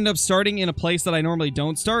 Otherwise, I end up starting in a place that I normally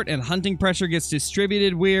don't start, and hunting pressure gets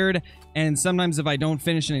distributed weird, and sometimes if I don't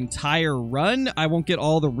finish an entire run, I won't get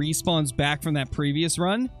all the respawns back from that previous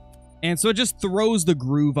run. And so it just throws the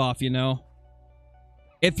groove off, you know?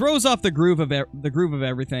 It throws off the groove of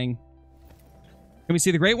everything. Can we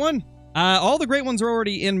see the great one? All the great ones are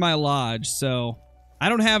already in my lodge, so I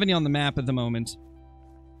don't have any on the map at the moment.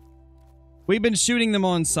 We've been shooting them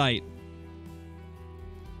on sight.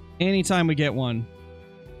 Anytime we get one.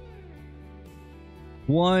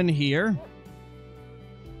 One here.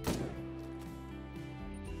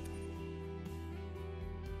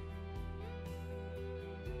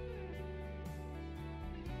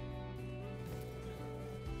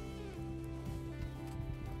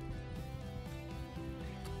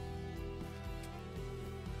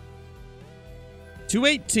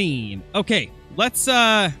 $218. Okay, let's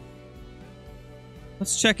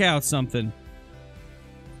check out something.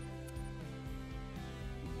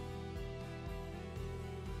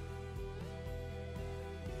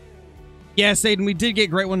 Yes, Aiden, we did get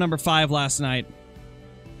Great One number 5 last night.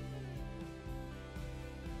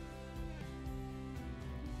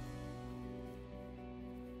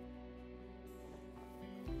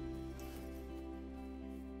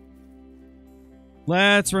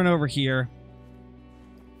 Let's run over here.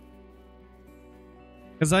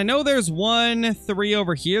 Because I know there's 1-3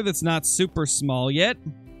 over here that's not super small yet.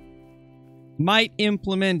 Might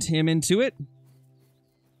implement him into it.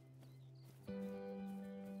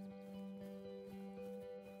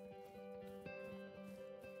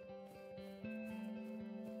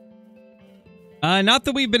 Not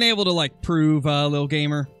that we've been able to, like, prove, Lil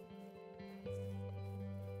Gamer.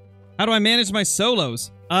 How do I manage my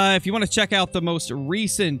solos? If you want to check out the most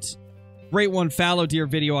recent Great One Fallow Deer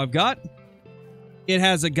video I've got, it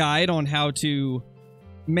has a guide on how to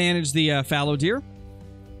manage the fallow deer,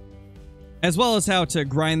 as well as how to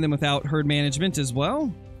grind them without herd management as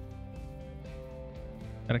well.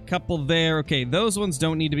 Got a couple there. Okay, those ones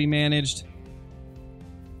don't need to be managed.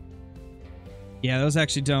 Yeah, those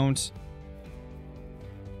actually don't.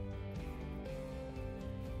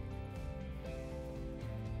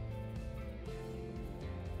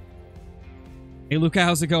 Hey, Luca,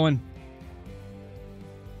 how's it going?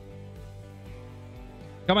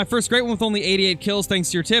 Got my first great one with only 88 kills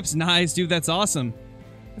thanks to your tips. Nice, dude, that's awesome.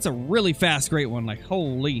 That's a really fast great one, like,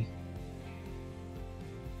 holy.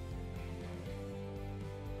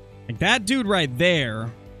 Like, that dude right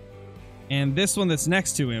there, and this one that's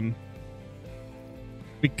next to him.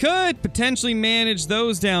 We could potentially manage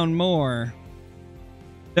those down more.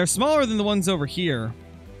 They're smaller than the ones over here.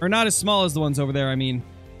 Or not as small as the ones over there, I mean.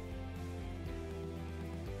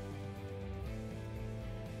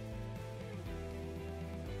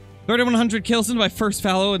 $3,100 kills into my first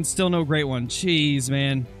fallow and still no great one. Jeez,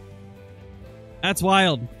 man. That's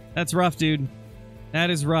wild. That's rough, dude. That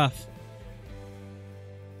is rough.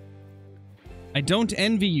 I don't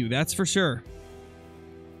envy you, that's for sure.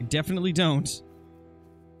 I definitely don't.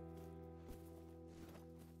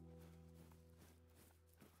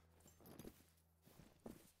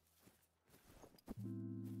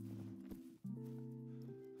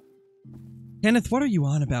 Kenneth, what are you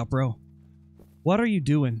on about, bro? What are you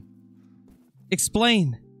doing?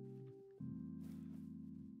 Explain.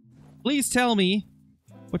 Please tell me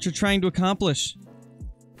what you're trying to accomplish.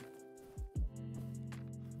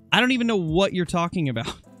 I don't even know what you're talking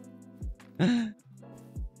about.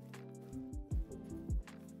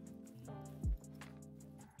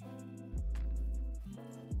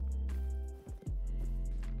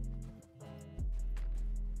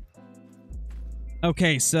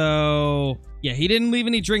 Okay, so... yeah, he didn't leave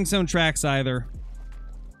any drink zone tracks either.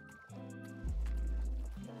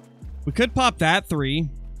 We could pop that 3.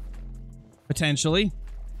 Potentially.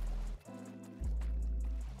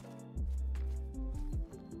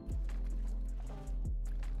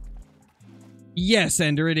 Yes,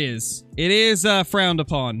 Ender, it is. It is frowned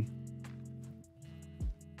upon.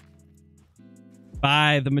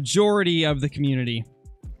 By the majority of the community.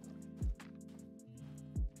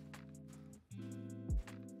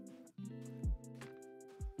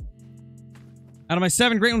 Out of my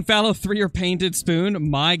 7 Great One Fallow, 3 are painted spoon.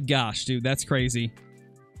 My gosh, dude, that's crazy.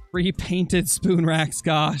 3 painted spoon racks,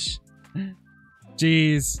 gosh.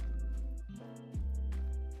 Jeez.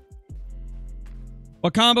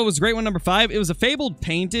 What combo was Great One number 5? It was a fabled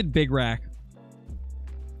painted big rack.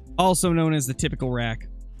 Also known as the typical rack.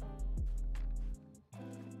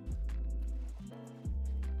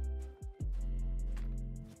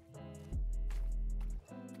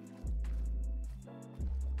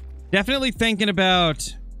 Definitely thinking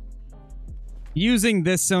about using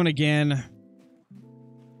this zone again.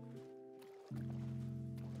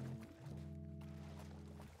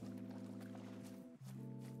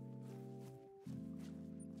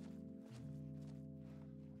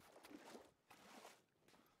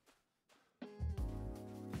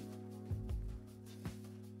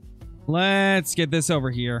 Let's get this over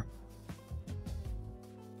here.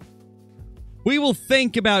 We will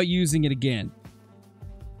think about using it again.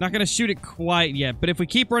 Not going to shoot it quite yet, but if we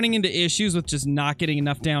keep running into issues with just not getting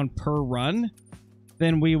enough down per run,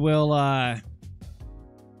 then we will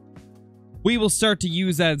start to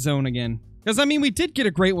use that zone again. Because, I mean, we did get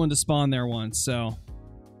a great one to spawn there once, so...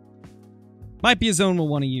 might be a zone we'll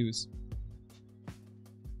want to use.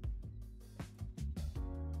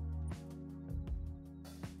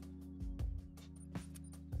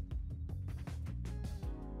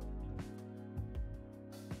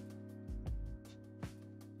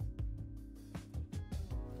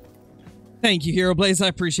 Thank you, Hero Blaze. I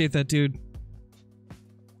appreciate that, dude.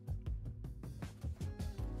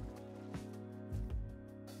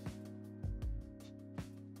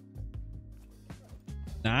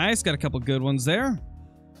 Nice. Got a couple good ones there.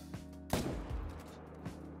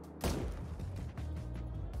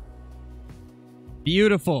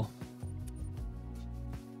 Beautiful.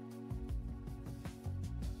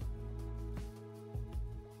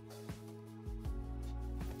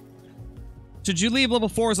 Should you leave level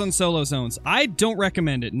 4s on solo zones? I don't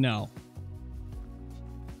recommend it, no.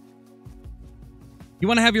 You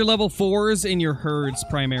want to have your level 4s in your herds,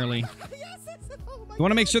 primarily. You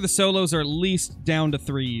want to make sure the solos are at least down to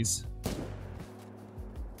 3s.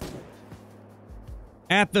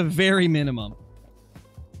 At the very minimum.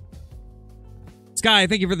 Sky,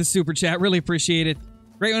 thank you for the super chat. Really appreciate it.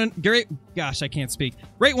 Great one. Great. Gosh, I can't speak.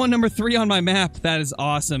 Great one, number 3 on my map. That is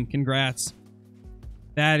awesome. Congrats.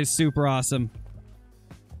 That is super awesome.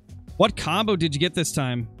 What combo did you get this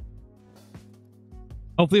time?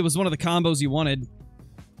 Hopefully it was one of the combos you wanted.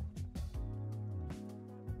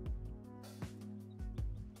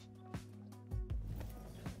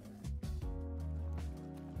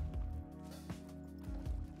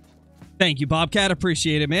 Thank you, Bobcat.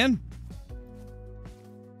 Appreciate it, man.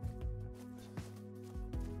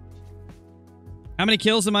 How many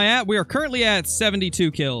kills am I at? We are currently at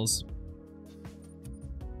 72 kills.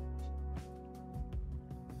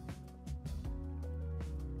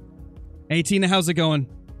 Hey, Tina, how's it going?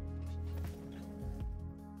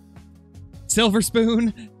 Silver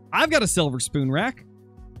spoon? I've got a silver spoon rack.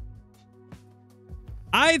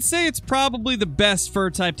 I'd say it's probably the best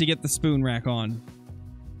fur type to get the spoon rack on.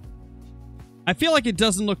 I feel like it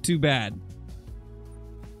doesn't look too bad.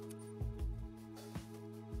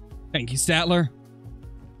 Thank you, Statler.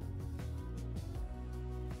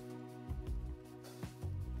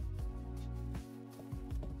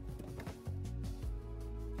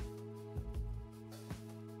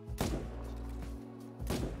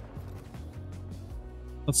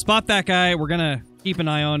 Let's spot that guy. We're gonna keep an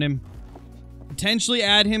eye on him. Potentially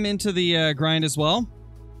add him into the grind as well.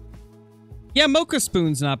 Yeah, Mocha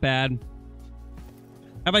Spoon's not bad.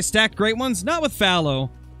 Have I stacked great ones? Not with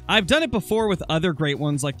Fallow. I've done it before with other great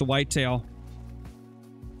ones like the Whitetail.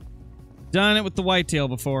 Done it with the Whitetail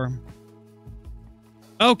before.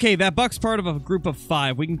 Okay, that buck's part of a group of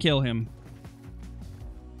 5. We can kill him.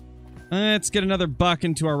 Let's get another buck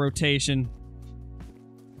into our rotation.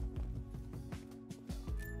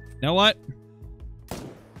 You know what?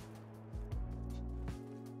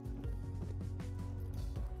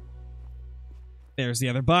 There's the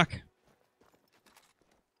other buck.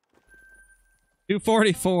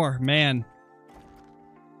 244, man.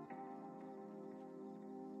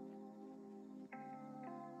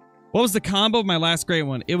 What was the combo of my last great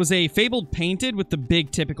one? It was a Fabled Painted with the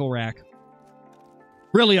big typical rack.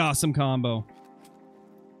 Really awesome combo.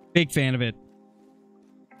 Big fan of it.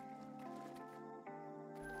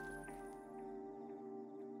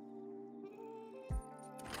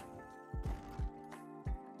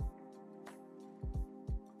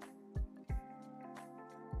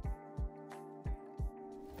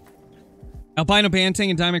 Albino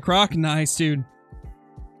Banting and Diamond Croc. Nice, dude.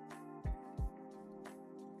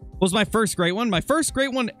 What was my first great one? My first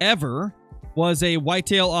great one ever was a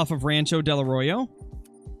Whitetail off of Rancho Del Arroyo.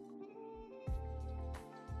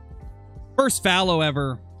 First Fallow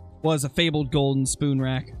ever was a Fabled Golden Spoon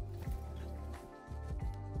Rack.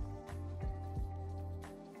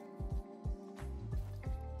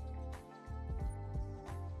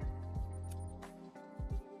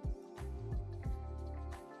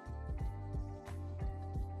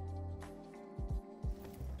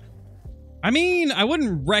 I mean, I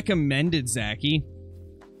wouldn't recommend it, Zachy.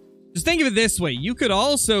 Just think of it this way. You could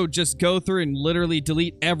also just go through and literally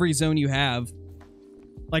delete every zone you have.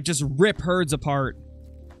 Like, just rip herds apart.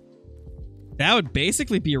 That would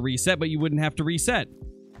basically be a reset, but you wouldn't have to reset.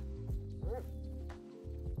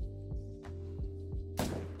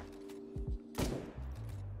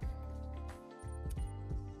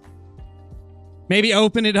 Maybe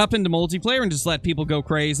open it up into multiplayer and just let people go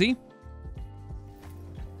crazy.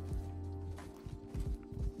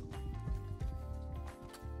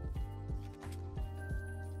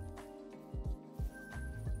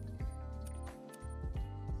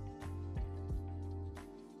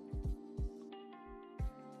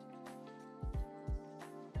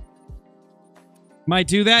 Might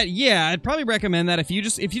do that. Yeah, I'd probably recommend that if you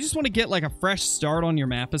just want to get like a fresh start on your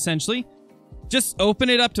map, essentially. Just open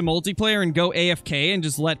it up to multiplayer and go AFK and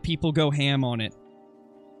just let people go ham on it.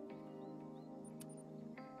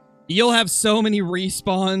 You'll have so many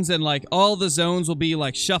respawns and like all the zones will be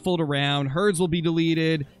like shuffled around, herds will be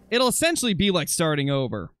deleted. It'll essentially be like starting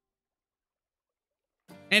over.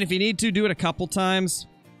 And if you need to, do it a couple times.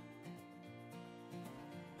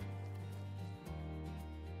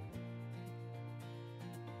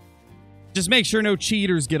 Just make sure no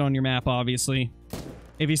cheaters get on your map, obviously.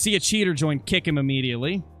 If you see a cheater join, kick him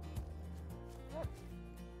immediately.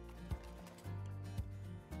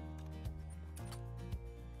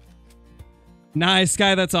 Nice,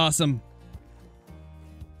 Sky. That's awesome.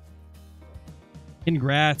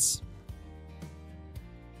 Congrats.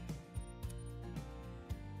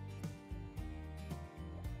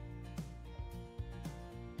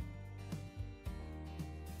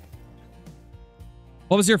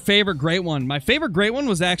 What was your favorite great one? My favorite great one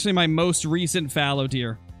was actually my most recent fallow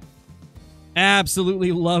deer.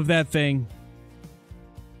 Absolutely love that thing.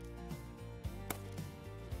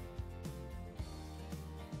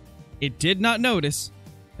 It did not notice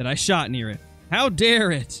that I shot near it. How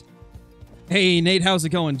dare it? Hey, Nate, how's it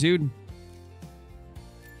going, dude?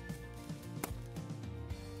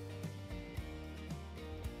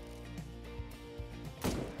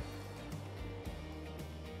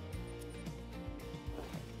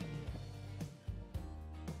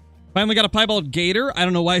 Finally got a piebald gator. I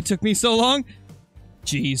don't know why it took me so long.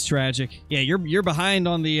 Jeez, tragic. Yeah, you're behind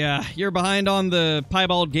on the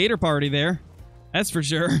piebald gator party there. That's for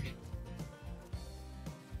sure.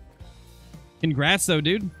 Congrats though,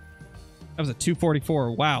 dude. That was a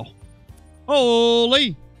 244. Wow.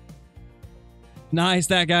 Holy. Nice,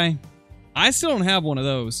 that guy. I still don't have one of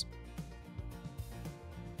those.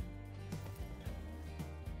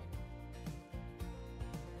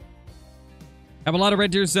 I have a lot of red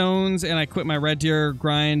deer zones, and I quit my red deer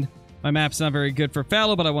grind. My map's not very good for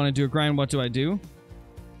fallow, but I want to do a grind. What do I do?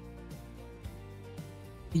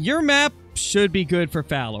 Your map should be good for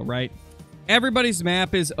fallow, right? Everybody's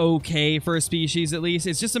map is okay for a species, at least.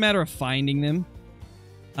 It's just a matter of finding them.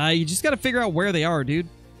 You just got to figure out where they are, dude.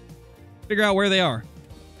 Figure out where they are.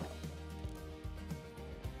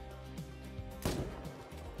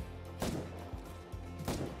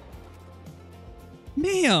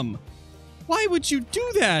 Ma'am! Why would you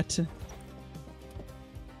do that?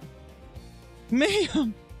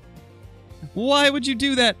 Ma'am! Why would you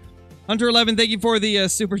do that? Hunter 11, thank you for the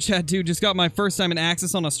super chat, dude. Just got my first time in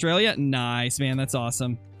Axis on Australia. Nice, man. That's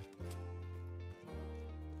awesome.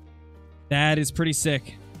 That is pretty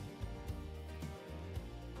sick.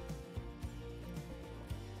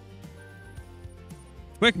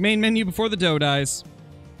 Quick, main menu before the dough dies.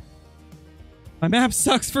 My map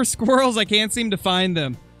sucks for squirrels. I can't seem to find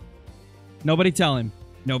them. Nobody tell him.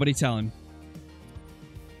 Nobody tell him.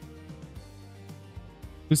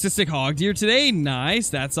 Leucistic hog deer today. Nice.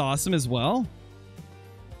 That's awesome as well.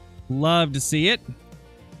 Love to see it.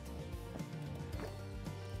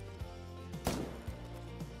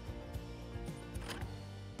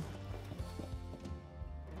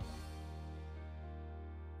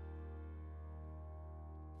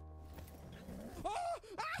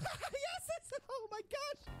 Yes! Oh my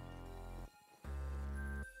gosh!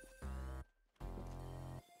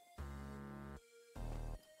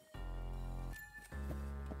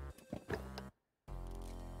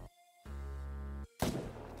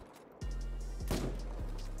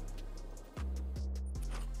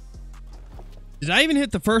 Did I even hit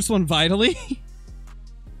the first one vitally?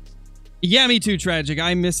 Yeah, me too, tragic.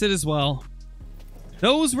 I miss it as well.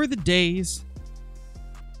 Those were the days.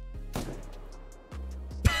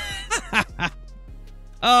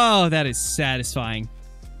 Oh, that is satisfying.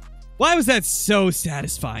 Why was that so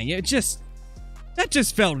satisfying? That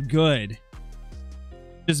just felt good.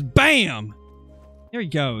 Just bam! There he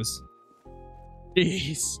goes.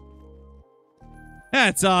 Jeez.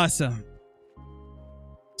 That's awesome.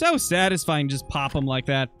 So satisfying, just pop them like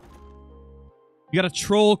that. You got a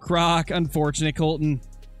troll croc. Unfortunate, Colton.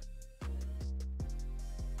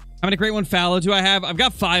 How many great one fallow do I have? I've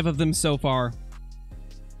got 5 of them so far.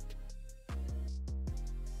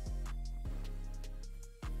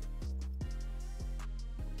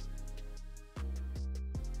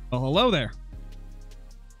 Well, hello there.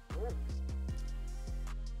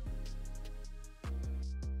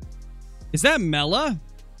 Is that Mela?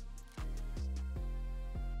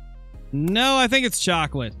 No, I think it's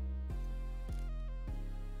chocolate.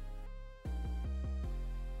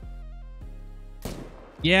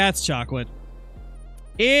 Yeah, it's chocolate.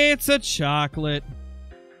 It's a chocolate.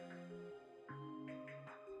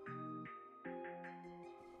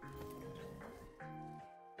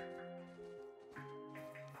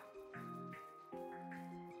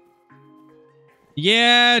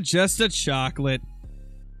 Yeah, just a chocolate.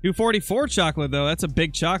 244 chocolate, though. That's a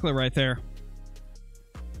big chocolate right there.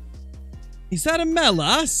 Is that a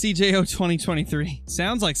Mela? CJO 2023.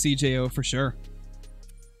 Sounds like CJO for sure.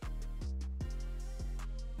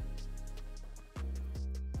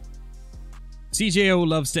 CJO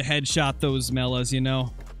loves to headshot those Melas, you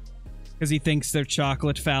know. Because he thinks they're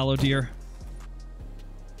chocolate fallow deer.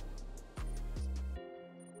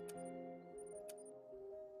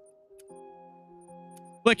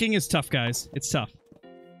 Clicking is tough, guys. It's tough.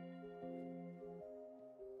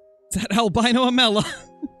 Is that albino a Mela?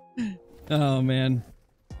 Oh, man.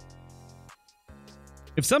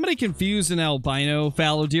 If somebody confused an albino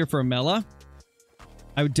fallow deer for a Mela,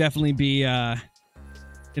 I would definitely be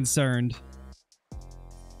concerned.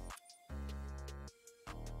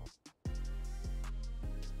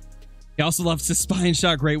 He also loves to spine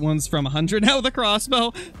shot great ones from 100 now with a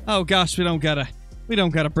crossbow. Oh gosh, we don't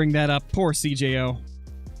gotta bring that up. Poor CJO.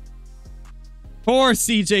 Poor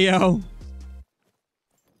CJO.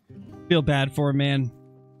 Feel bad for him, man.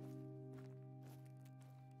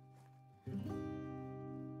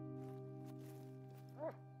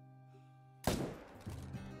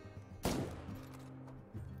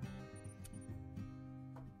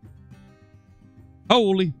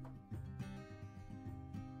 Holy.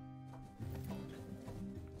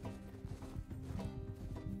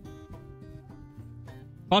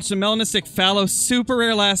 Watched the melanistic Fallow super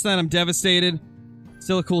rare last night. I'm devastated.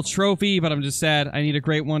 Still a cool trophy, but I'm just sad. I need a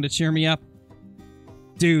great one to cheer me up.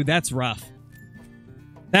 Dude, that's rough.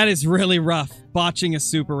 That is really rough. Botching a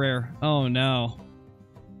super rare. Oh no.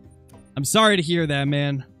 I'm sorry to hear that,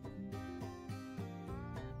 man.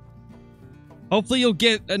 Hopefully you'll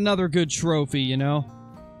get another good trophy, you know?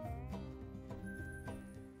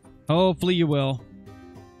 Hopefully you will.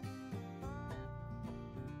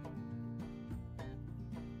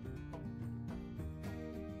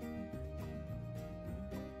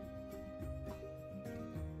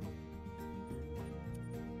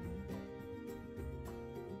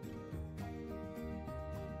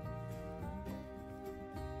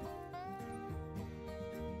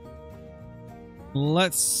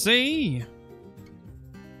 Let's see.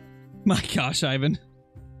 My gosh, Ivan.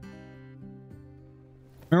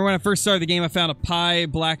 Remember when I first started the game, I found a pie,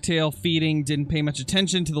 blacktail feeding, didn't pay much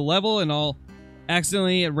attention to the level, and all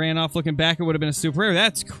accidentally it ran off. Looking back, it would have been a super rare.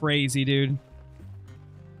 That's crazy, dude.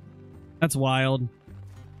 That's wild.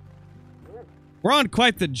 We're on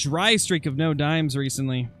quite the dry streak of no dimes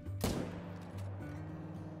recently.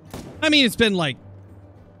 I mean, it's been like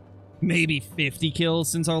maybe 50 kills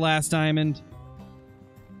since our last diamond,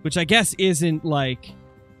 which I guess isn't like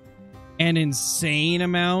an insane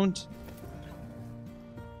amount.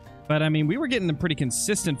 But I mean, we were getting them pretty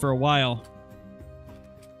consistent for a while.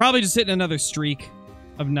 Probably just hitting another streak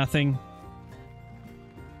of nothing.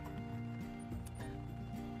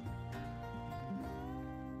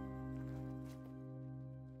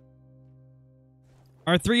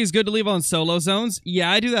 R3 is good to leave on solo zones. Yeah,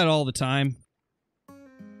 I do that all the time.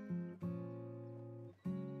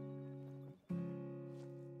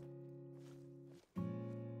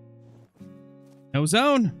 No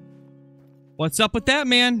zone. What's up with that,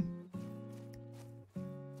 man?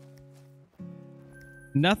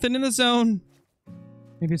 Nothing in the zone.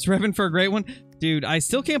 Maybe it's revving for a great one. Dude, I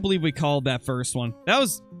still can't believe we called that first one. That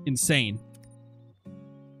was insane.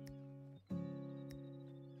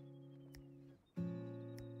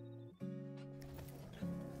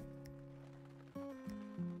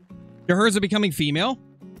 Your herds are becoming female?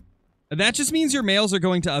 That just means your males are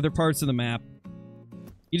going to other parts of the map.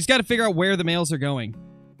 You just got to figure out where the males are going.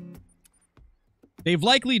 They've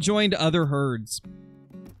likely joined other herds.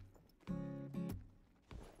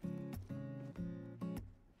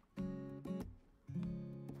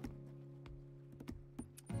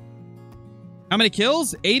 How many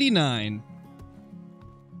kills? 89.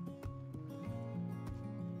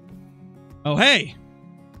 Oh, hey.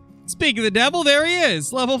 Speak of the devil, there he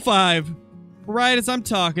is. Level 5. Right as I'm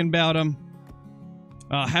talking about him.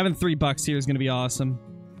 Oh, having $3 here is going to be awesome.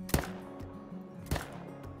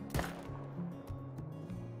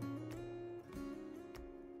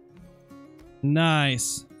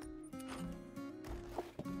 Nice.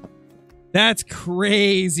 That's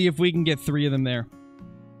crazy if we can get 3 of them there.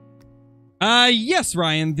 Yes,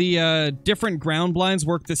 Ryan. The, different ground blinds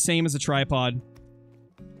work the same as a tripod.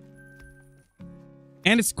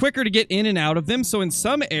 And it's quicker to get in and out of them, so in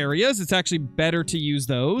some areas, it's actually better to use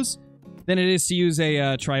those than it is to use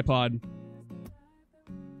a, tripod.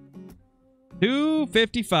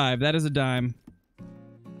 $2.55. That is a dime.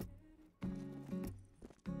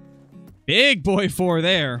 Big boy 4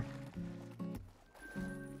 there.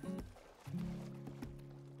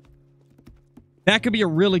 That could be a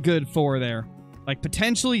really good 4 there. Like,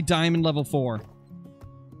 potentially diamond level 4.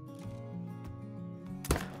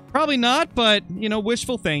 Probably not, but, you know,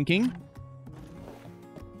 wishful thinking.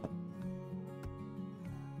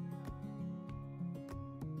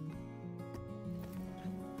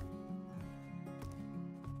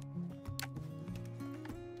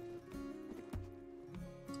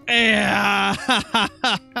 Yeah.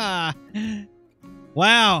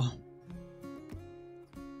 Wow.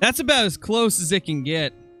 That's about as close as it can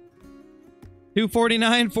get.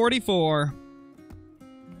 249.44.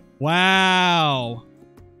 Wow.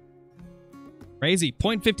 Crazy.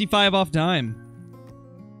 0.55 off dime.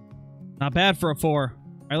 Not bad for a 4.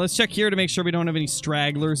 All right, let's check here to make sure we don't have any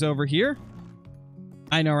stragglers over here.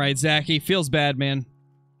 I know, right, Zachy? Feels bad, man.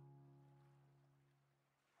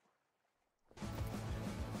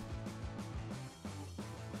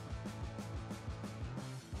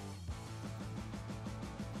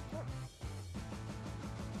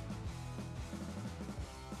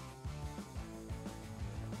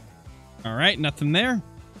 All right, nothing there.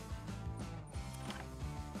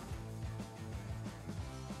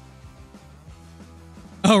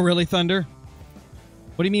 Oh, really, Thunder?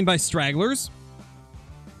 What do you mean by stragglers?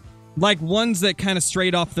 Like ones that kind of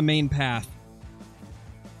strayed off the main path.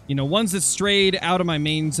 You know, ones that strayed out of my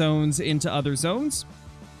main zones into other zones.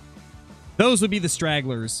 Those would be the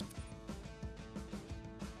stragglers.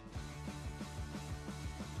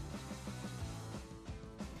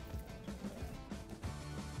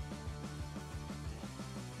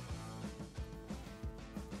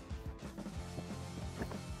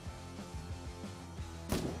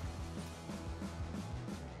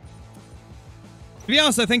 To be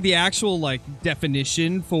honest, I think the actual, like,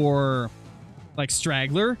 definition for, like,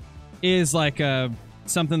 straggler is, like,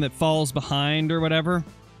 something that falls behind or whatever.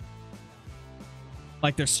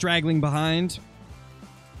 Like, they're straggling behind.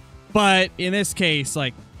 But in this case,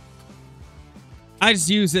 like, I just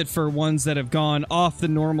use it for ones that have gone off the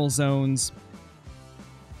normal zones.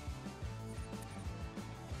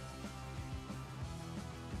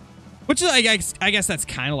 Which is, I guess that's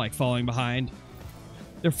kind of like falling behind.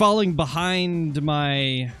 They're falling behind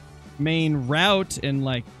my main route and,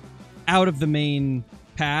 like, out of the main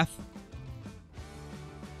path.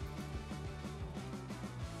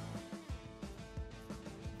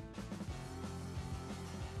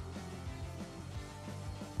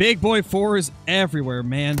 Big boy 4s everywhere,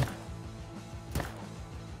 man.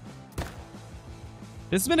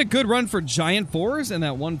 This has been a good run for giant 4s and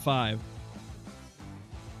that 1-5.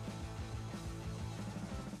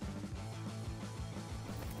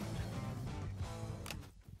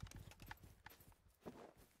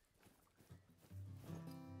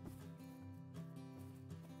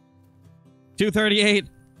 $238.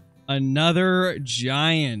 Another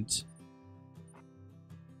giant.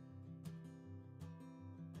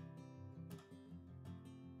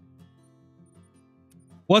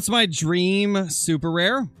 What's my dream super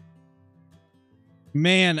rare?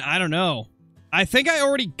 Man, I don't know. I think I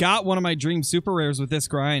already got one of my dream super rares with this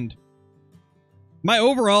grind. My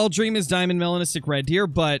overall dream is Diamond Melanistic Red Deer,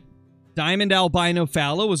 but Diamond Albino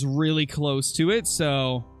Fallow was really close to it,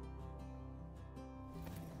 so...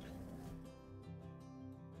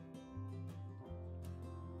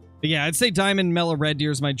 But yeah, I'd say Diamond Mellow Red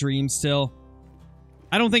Deer is my dream still.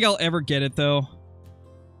 I don't think I'll ever get it, though.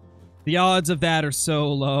 The odds of that are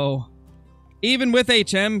so low. Even with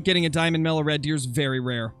HM, getting a Diamond Mellow Red Deer is very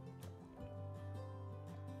rare.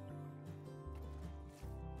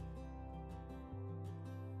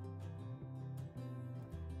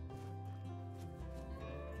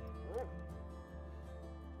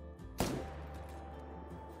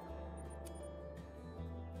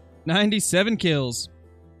 $97 kills.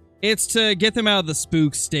 It's to get them out of the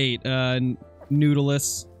spook state,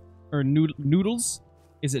 noodleless. Or noodles?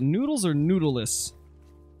 Is it noodles or noodleless?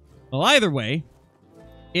 Well, either way,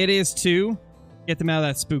 it is to get them out of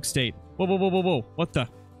that spook state. Whoa, whoa, whoa, whoa, whoa. What the?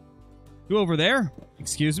 You over there?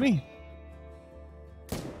 Excuse me?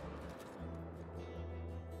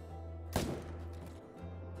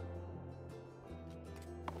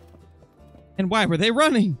 And why were they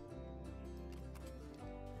running?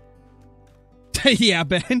 Yeah,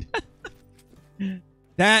 Ben.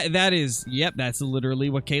 That is, yep, that's literally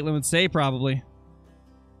what Caitlin would say, probably.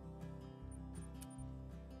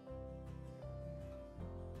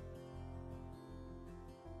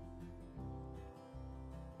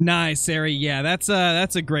 Nice, Sari. Yeah, that's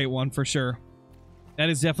a great one for sure. That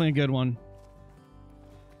is definitely a good one.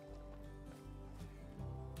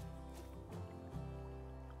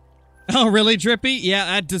 Oh, really, Drippy? Yeah,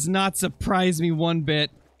 that does not surprise me one bit.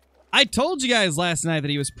 I told you guys last night that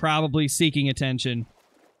he was probably seeking attention.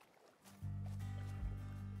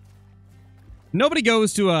 Nobody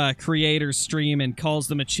goes to a creator's stream and calls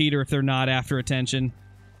them a cheater if they're not after attention.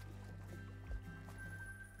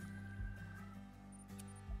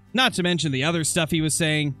 Not to mention the other stuff he was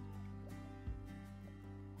saying.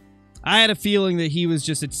 I had a feeling that he was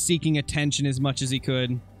just seeking attention as much as he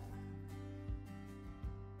could.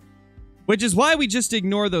 Which is why we just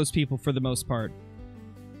ignore those people for the most part.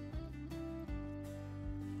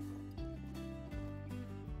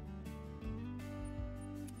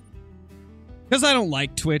 Because I don't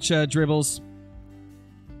like Twitch dribbles.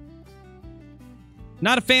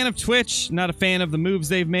 Not a fan of Twitch. Not a fan of the moves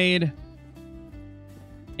they've made.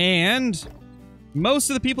 And most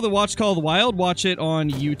of the people that watch Call of the Wild watch it on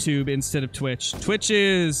YouTube instead of Twitch. Twitch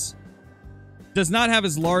does not have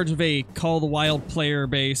as large of a Call of the Wild player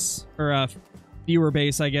base. Or viewer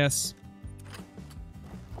base, I guess.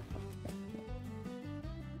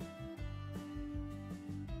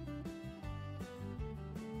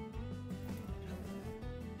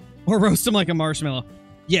 Or roast him like a marshmallow.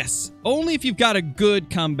 Yes, only if you've got a good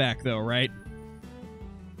comeback, though, right?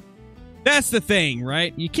 That's the thing,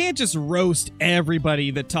 right? You can't just roast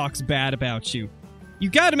everybody that talks bad about you. You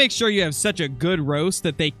got to make sure you have such a good roast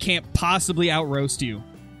that they can't possibly out-roast you.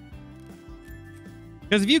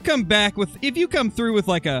 Because if you come through with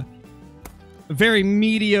like a very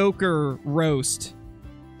mediocre roast,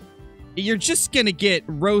 you're just gonna get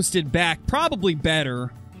roasted back, probably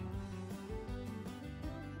better.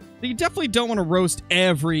 You definitely don't want to roast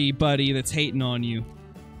everybody that's hating on you.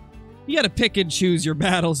 You gotta pick and choose your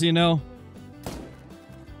battles, you know?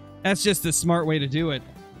 That's just the smart way to do it.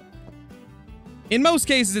 In most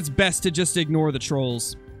cases, it's best to just ignore the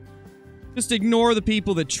trolls. Just ignore the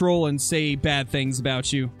people that troll and say bad things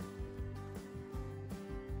about you.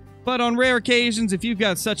 But on rare occasions, if you've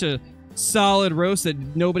got such a solid roast that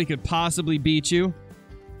nobody could possibly beat you,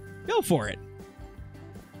 go for it.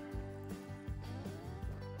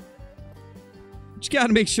 But you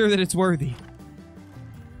gotta make sure that it's worthy.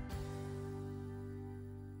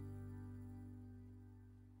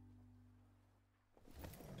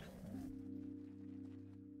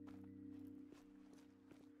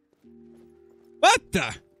 What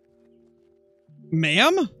the?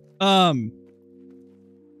 Ma'am?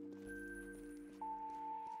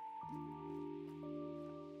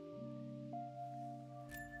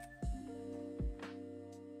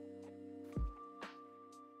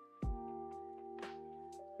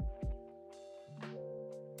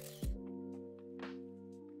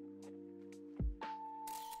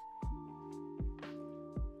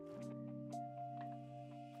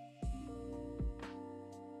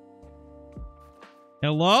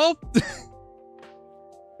 Hello?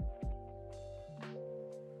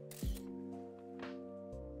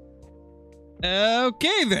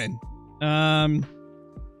 Okay, then.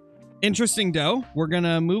 Interesting dough. We're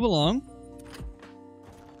gonna move along.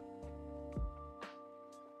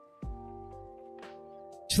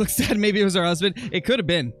 She looks sad. Maybe it was her husband. It could have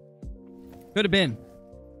been. Could have been.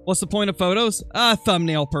 What's the point of photos?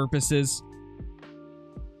 Thumbnail purposes.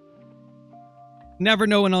 Never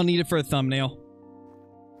know when I'll need it for a thumbnail.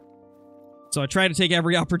 So I try to take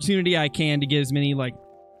every opportunity I can to get as many, like,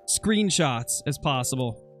 screenshots as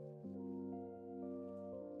possible.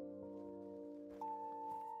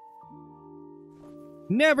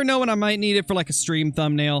 Never know when I might need it for, like, a stream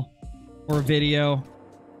thumbnail or a video.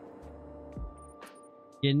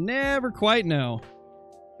 You never quite know.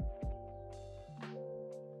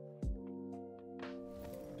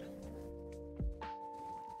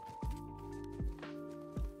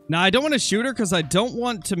 Now, I don't want to shoot her because I don't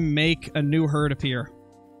want to make a new herd appear.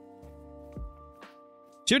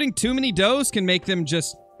 Shooting too many does can make them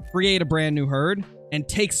just create a brand new herd and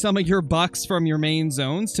take some of your bucks from your main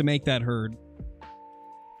zones to make that herd.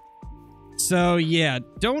 So, yeah,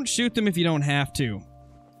 don't shoot them if you don't have to.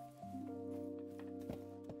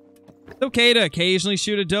 It's okay to occasionally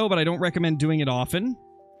shoot a doe, but I don't recommend doing it often.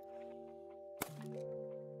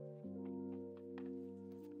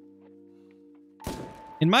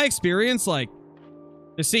 In my experience, like,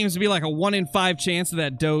 there seems to be like a 1 in 5 chance that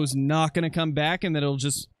that doe's not going to come back and that it'll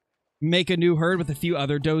just make a new herd with a few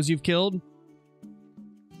other does you've killed.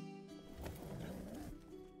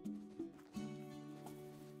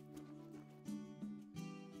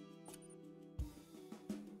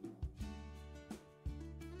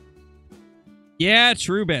 Yeah,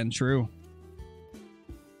 true, Ben, true.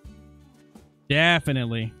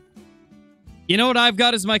 Definitely. You know what I've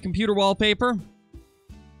got as my computer wallpaper?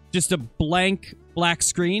 Just a blank black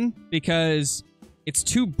screen, because it's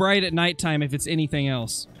too bright at nighttime if it's anything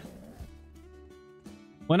else.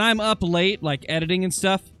 When I'm up late, like editing and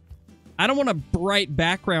stuff, I don't want a bright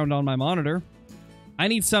background on my monitor. I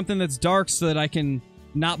need something that's dark so that I can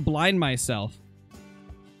not blind myself.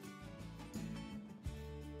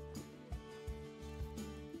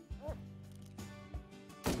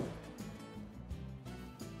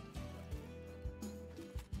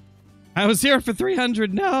 I was here for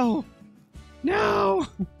 300. No. No.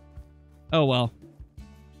 Oh, well.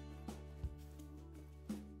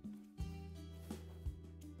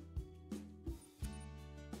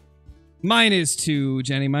 Mine is 2,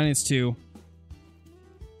 Jenny. Mine is 2.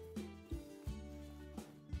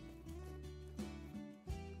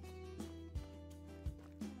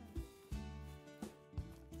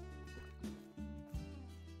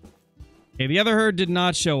 Okay, the other herd did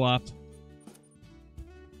not show up.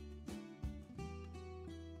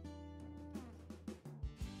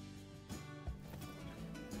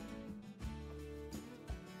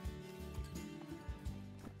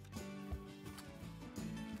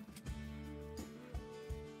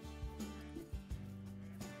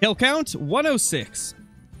 Kill count, 106.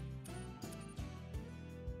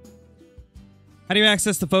 How do you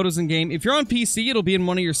access the photos in game? If you're on PC, it'll be in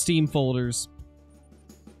one of your Steam folders.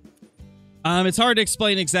 It's hard to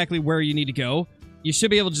explain exactly where you need to go. You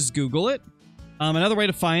should be able to just Google it. Another way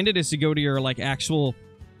to find it is to go to your like actual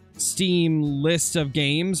Steam list of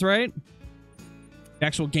games, right?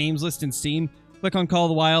 Actual games list in Steam. Click on Call of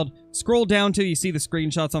the Wild. Scroll down till you see the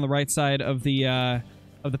screenshots on the right side of the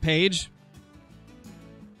page.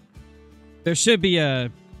 There should be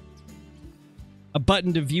a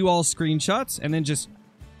button to view all screenshots, and then just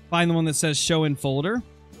find the one that says Show in Folder.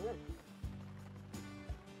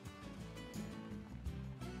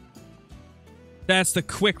 That's the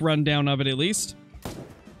quick rundown of it, at least.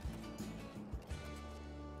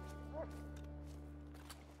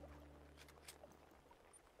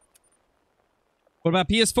 What about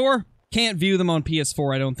PS4? Can't view them on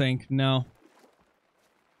PS4, I don't think. No.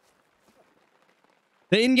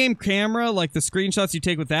 The in-game camera, like the screenshots you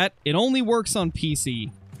take with that, it only works on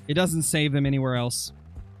PC. It doesn't save them anywhere else.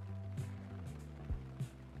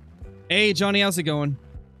 Hey, Johnny, how's it going?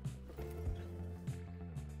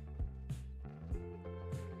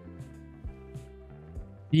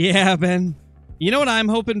 Yeah, Ben. You know what I'm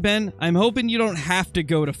hoping, Ben? I'm hoping you don't have to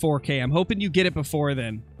go to 4K. I'm hoping you get it before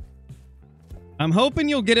then. I'm hoping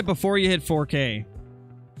you'll get it before you hit 4K.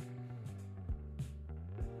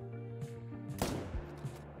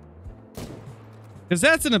 Because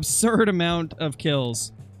that's an absurd amount of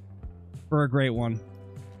kills for a great one.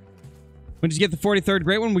 When did you get the 43rd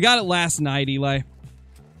great one? We got it last night, Eli.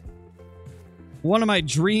 One of my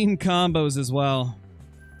dream combos as well.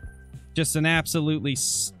 Just an absolutely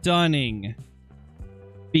stunning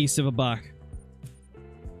beast of a buck.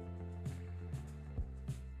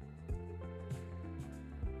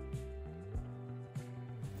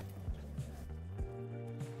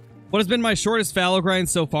 What has been my shortest Fallow grind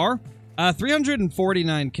so far?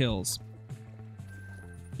 349 kills.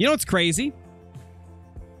 You know what's crazy?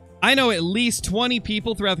 I know at least 20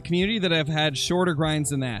 people throughout the community that have had shorter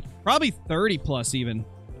grinds than that. Probably 30 plus even.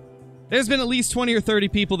 There's been at least 20 or 30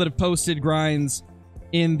 people that have posted grinds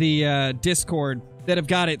in the Discord that have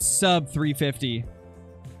got it sub 350.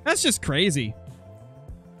 That's just crazy.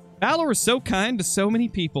 Fallow is so kind to so many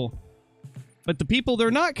people. But the people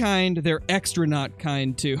they're not kind, they're extra not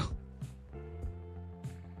kind to.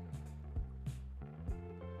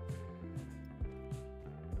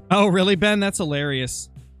 Oh, really, Ben? That's hilarious.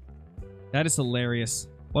 That is hilarious.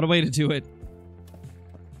 What a way to do it.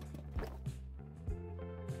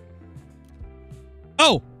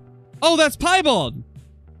 Oh! Oh, that's Piebald!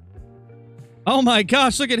 Oh my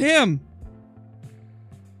gosh, look at him!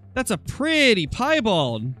 That's a pretty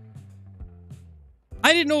Piebald.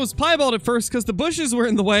 I didn't know it was Piebald at first because the bushes were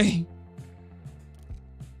in the way.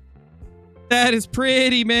 That is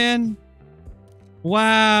pretty, man.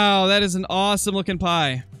 Wow, that is an awesome looking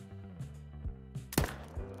pie.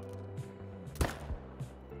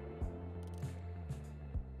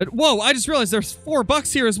 But, whoa, I just realized there's 4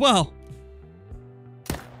 bucks here as well.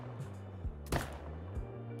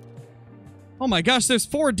 Oh my gosh, there's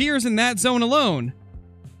 4 deers in that zone alone.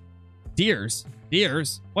 Deers?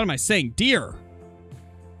 Deers? What am I saying? Deer.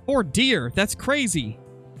 4 deer. That's crazy.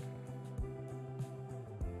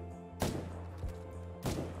 I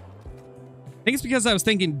think it's because I was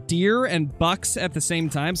thinking deer and bucks at the same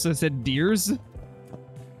time, so I said deers.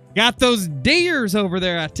 Got those deers over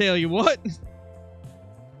there, I tell you what.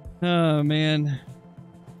 Oh, man.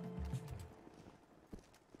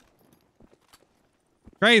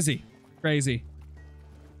 Crazy. Crazy.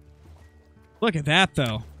 Look at that,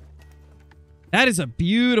 though. That is a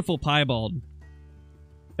beautiful piebald.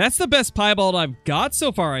 That's the best piebald I've got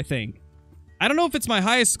so far, I think. I don't know if it's my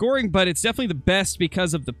highest scoring, but it's definitely the best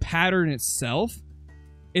because of the pattern itself.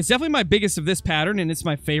 It's definitely my biggest of this pattern, and it's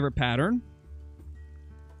my favorite pattern.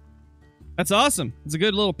 That's awesome. It's a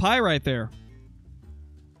good little pie right there.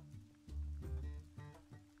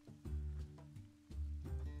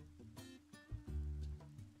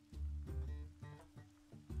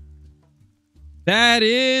 That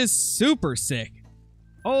is super sick.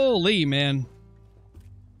 Holy, man.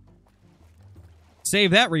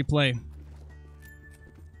 Save that replay.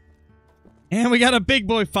 And we got a big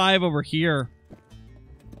boy 5 over here.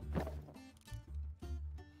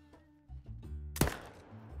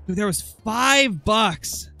 Dude, there was 5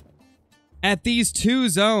 bucks at these 2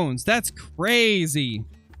 zones. That's crazy.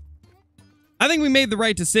 I think we made the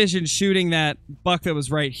right decision shooting that buck that was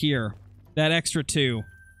right here. That extra 2.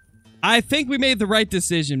 I think we made the right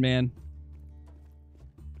decision, man.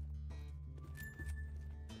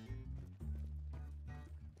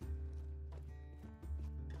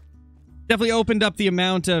 Definitely opened up the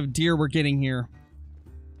amount of deer we're getting here.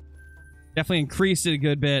 Definitely increased it a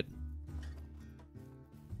good bit.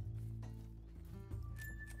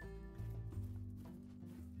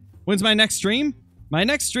 When's my next stream? My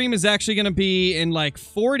next stream is actually going to be in like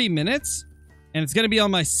 40 minutes. And it's going to be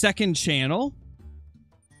on my second channel.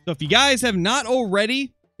 So if you guys have not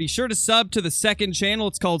already, be sure to sub to the second channel.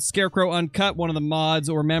 It's called Scarecrow Uncut. One of the mods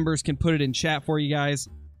or members can put it in chat for you guys.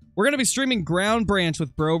 We're going to be streaming Ground Branch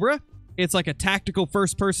with Brobra. It's like a tactical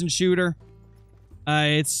first-person shooter.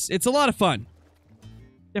 It's a lot of fun.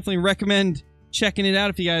 Definitely recommend checking it out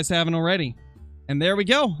if you guys haven't already. And there we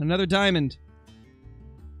go. Another diamond.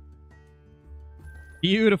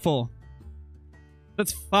 Beautiful.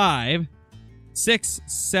 That's 5, 6,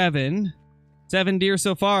 7. 7 deer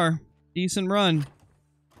so far. Decent run.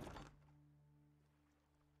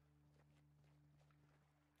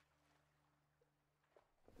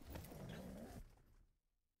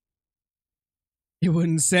 It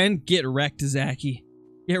wouldn't send? Get wrecked, Zachy.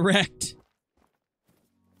 Get wrecked.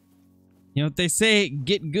 You know what they say?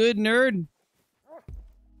 Get good, nerd.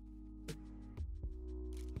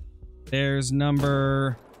 There's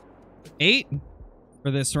number 8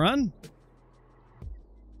 for this run.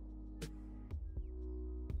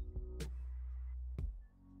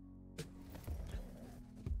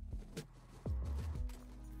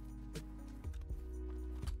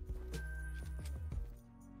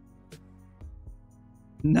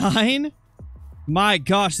 Nine? My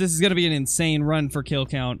gosh, this is going to be an insane run for kill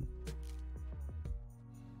count.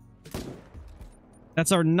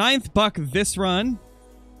 That's our 9th buck this run.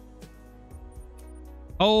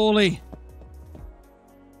 Holy.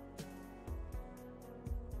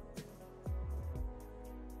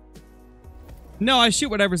 No, I shoot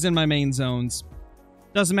whatever's in my main zones.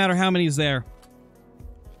 Doesn't matter how many's there.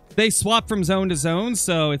 They swap from zone to zone,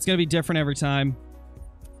 so it's going to be different every time.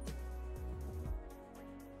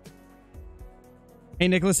 Hey,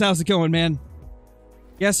 Nicholas, how's it going, man?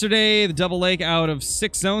 Yesterday, the double lake out of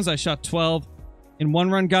 6 zones, I shot 12. In one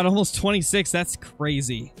run, got almost 26. That's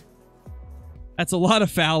crazy. That's a lot of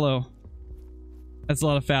fallow. That's a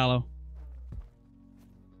lot of fallow.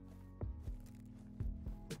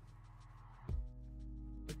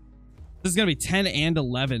 This is going to be 10 and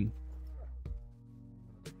 11.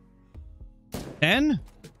 10?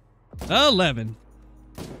 11.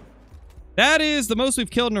 That is the most we've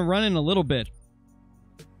killed in a run in a little bit.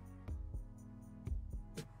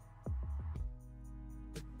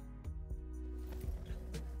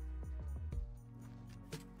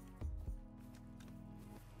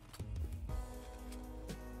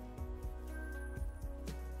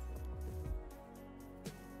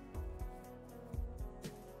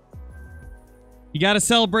 You gotta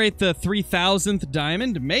celebrate the 3,000th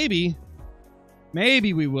diamond? Maybe.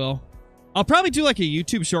 Maybe we will. I'll probably do like a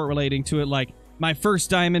YouTube short relating to it, like my first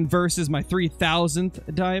diamond versus my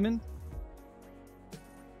 3,000th diamond.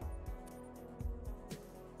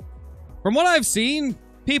 From what I've seen,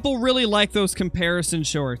 people really like those comparison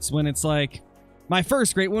shorts when it's like my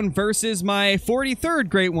first great one versus my 43rd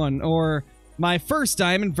great one, or my first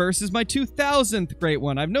diamond versus my 2000th great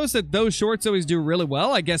one. I've noticed that those shorts always do really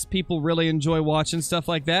well. I guess people really enjoy watching stuff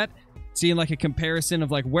like that. Seeing like a comparison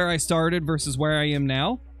of like where I started versus where I am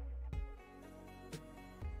now.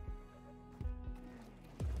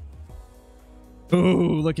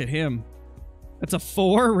 Ooh, look at him. That's a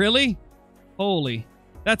 4, really? Holy.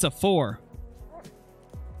 That's a 4.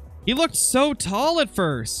 He looked so tall at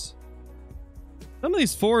first. Some of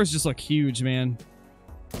these 4s just look huge, man.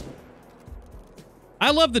 I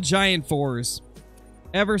love the giant 4s.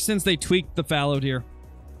 Ever since they tweaked the fallow deer.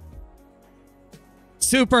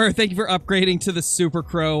 Super, thank you for upgrading to the Super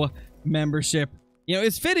Crow membership. You know,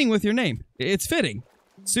 it's fitting with your name. It's fitting.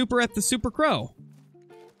 Super at the Super Crow.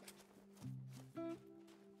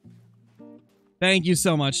 Thank you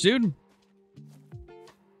so much, dude.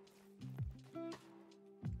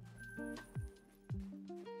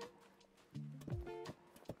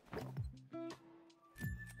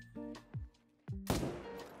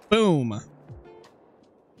 Boom.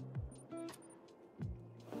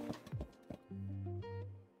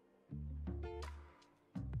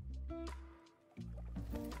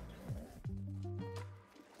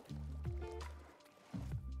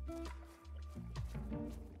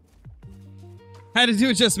 Had to do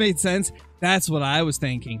it just made sense. That's what I was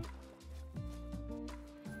thinking.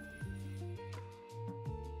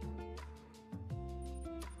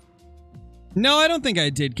 No, I don't think I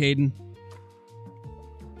did, Caden.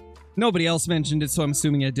 Nobody else mentioned it, so I'm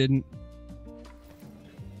assuming I didn't.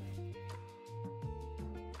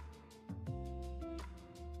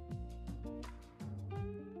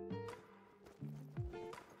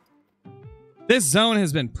 This zone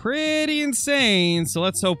has been pretty insane, so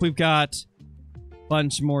let's hope we've got a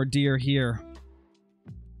bunch more deer here.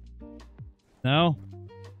 No?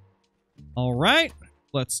 Alright.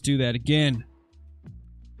 Let's do that again.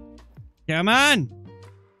 Come on.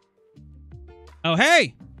 Oh,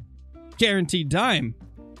 hey. Guaranteed dime.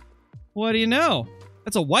 What do you know?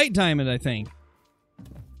 That's a white diamond, I think.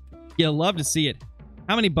 You'll love to see it.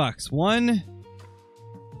 How many bucks? 1,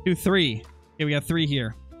 2, 3. Okay, we got 3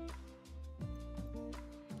 here.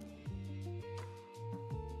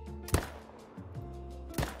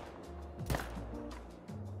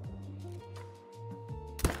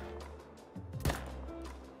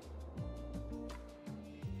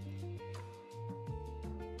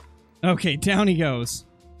 Okay, down he goes.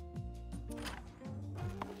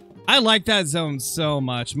 I like that zone so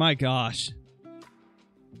much. My gosh.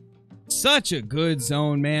 Such a good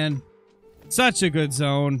zone, man. Such a good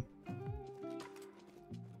zone.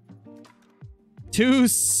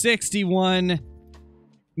 261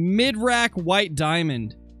 mid-rack white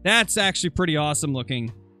diamond. That's actually pretty awesome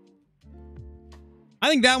looking. I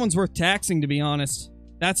think that one's worth taxing, to be honest.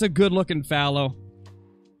 That's a good looking fallow.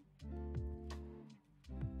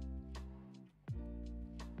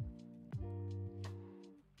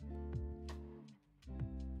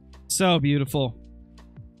 So beautiful.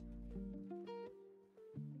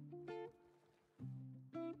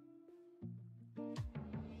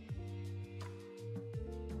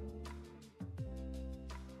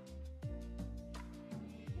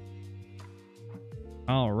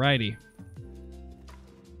 Alrighty.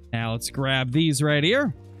 Now let's grab these right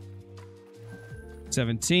here.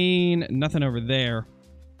 17. Nothing over there.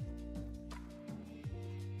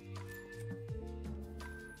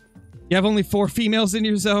 You have only 4 females in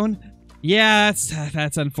your zone? Yeah,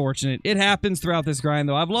 that's unfortunate. It happens throughout this grind,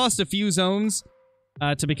 though. I've lost a few zones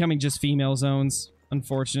to becoming just female zones,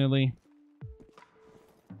 unfortunately.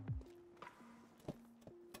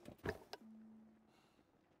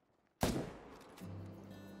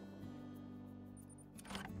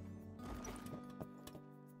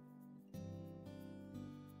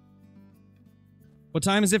 What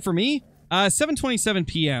time is it for me? 7:27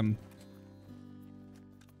 p.m.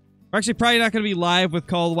 We're actually probably not going to be live with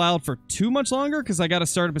Call of the Wild for too much longer because I got to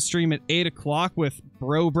start up a stream at 8 o'clock with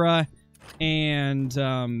Brobra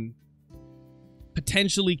and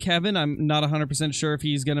potentially Kevin. I'm not 100% sure if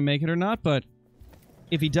he's going to make it or not, but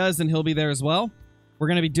if he does, then he'll be there as well. We're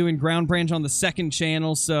going to be doing Ground Branch on the second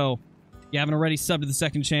channel, so if you haven't already subbed to the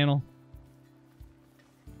second channel.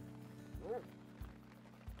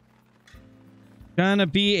 Gonna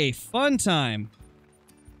be a fun time.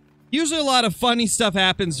 Usually a lot of funny stuff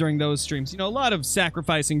happens during those streams. You know, a lot of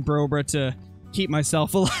sacrificing Brobra to keep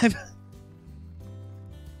myself alive.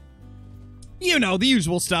 You know, the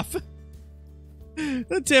usual stuff.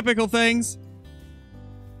 The typical things.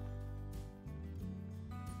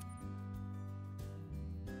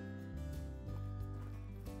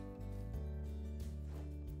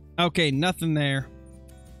 Okay, nothing there.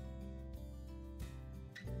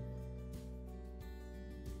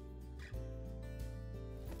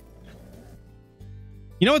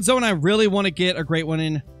 You know what zone I really want to get a great one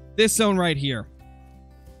in? This zone right here.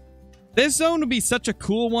 This zone would be such a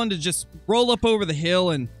cool one to just roll up over the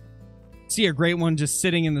hill and see a great one just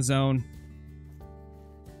sitting in the zone.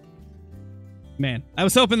 Man, I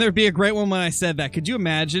was hoping there'd be a great one when I said that. Could you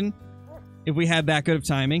imagine if we had that good of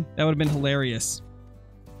timing? That would have been hilarious.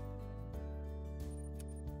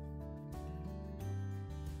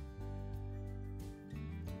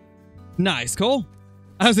 Nice, Cole.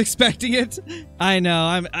 I was expecting it. I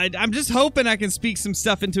know. I'm just hoping I can speak some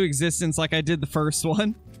stuff into existence like I did the first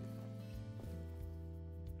one.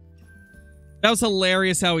 That was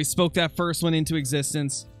hilarious how he spoke that first one into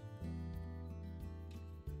existence.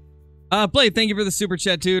 Blade, thank you for the super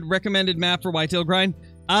chat, dude. Recommended map for Whitetail Grind.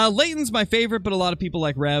 Layton's my favorite, but a lot of people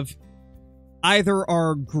like Rev. Either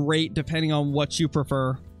are great depending on what you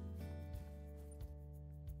prefer.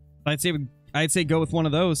 I'd say go with one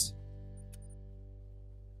of those.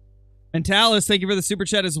 And Talus, thank you for the super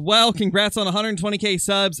chat as well. Congrats on 120k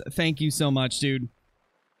subs. Thank you so much, dude.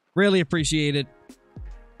 Really appreciate it.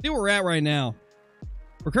 See where we're at right now.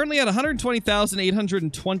 We're currently at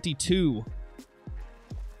 120,822.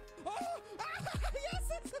 Yes,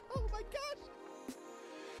 oh my gosh.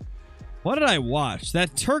 What did I watch?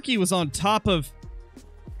 That turkey was on top of...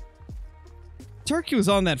 Turkey was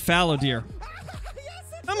on that fallow deer.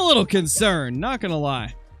 I'm a little concerned, not gonna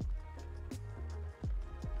lie.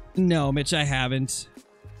 No, Mitch, I haven't.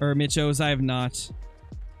 Or Mitchos, I have not.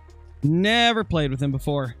 Never played with him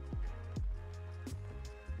before.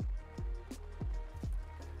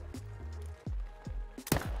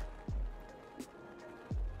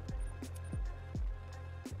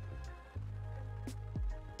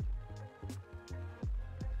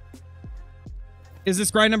 Is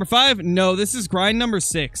this grind number 5? No, this is grind number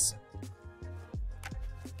 6.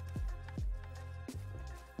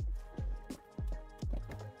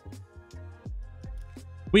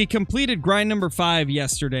 We completed grind number 5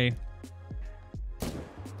 yesterday.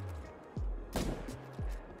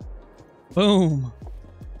 Boom.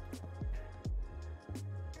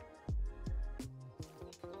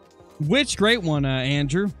 Which great one,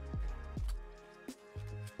 Andrew?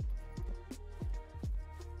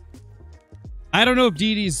 I don't know if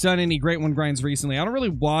DD's done any great one grinds recently. I don't really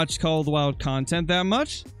watch Call of the Wild content that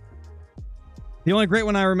much. The only great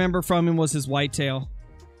one I remember from him was his whitetail.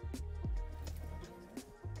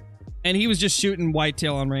 And he was just shooting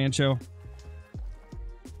whitetail on Rancho.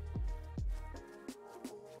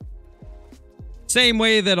 Same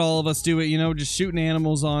way that all of us do it, you know, just shooting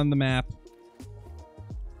animals on the map.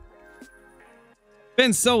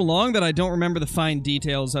 Been so long that I don't remember the fine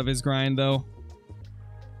details of his grind, though.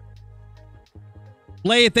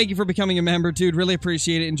 Lay, thank you for becoming a member, dude. Really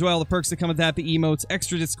appreciate it. Enjoy all the perks that come with that, the emotes,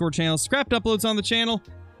 extra Discord channels, scrapped uploads on the channel,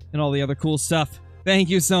 and all the other cool stuff. Thank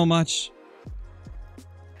you so much.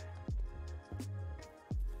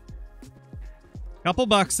 Couple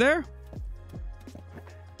bucks there.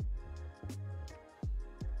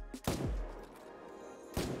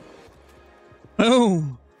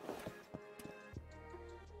 Boom.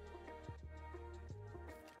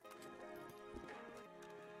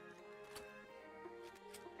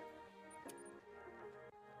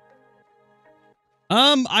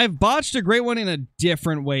 I've botched a great one in a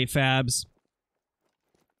different way, Fabs.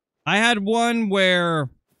 I had one where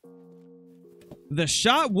the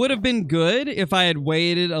shot would have been good if I had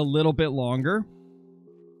waited a little bit longer.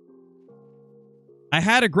 I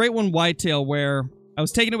had a great one whitetail where I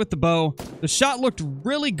was taking it with the bow. The shot looked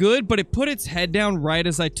really good, but it put its head down right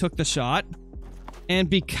as I took the shot. And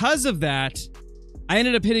because of that, I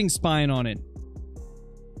ended up hitting spine on it.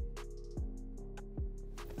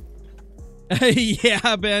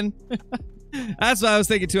 Yeah, Ben. That's what I was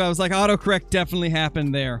thinking too. I was like, autocorrect definitely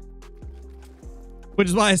happened there. Which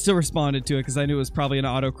is why I still responded to it, because I knew it was probably an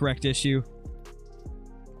autocorrect issue.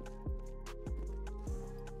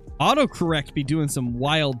 Autocorrect be doing some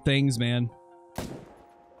wild things, man.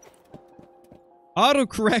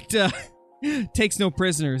 Autocorrect takes no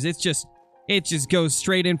prisoners. It just goes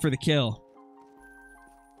straight in for the kill.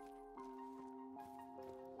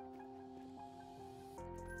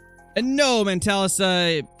 And no,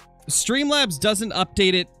 Mentalis, Streamlabs doesn't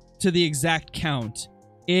update it to the exact count.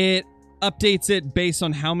 It updates it based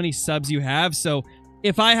on how many subs you have. So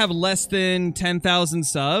if I have less than 10,000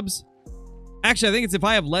 subs, actually, I think it's if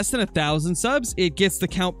I have less than 1,000 subs, it gets the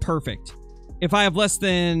count perfect. If I have less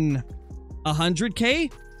than 100K,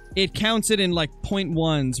 it counts it in like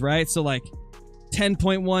 0.1s, right? So like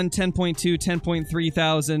 10.1, 10.2, 10.3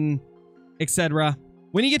 thousand, etc.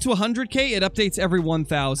 When you get to 100K, it updates every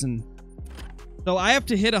 1,000. So I have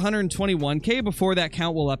to hit 121K before that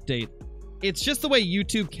count will update. It's just the way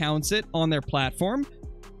YouTube counts it on their platform,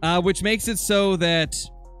 which makes it so that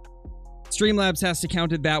Streamlabs has to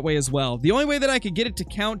count it that way as well. The only way that I could get it to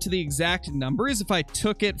count to the exact number is if I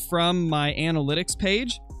took it from my analytics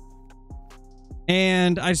page.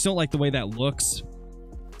 And I just don't like the way that looks,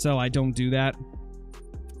 so I don't do that.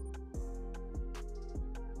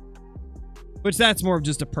 Which that's more of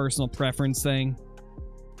just a personal preference thing.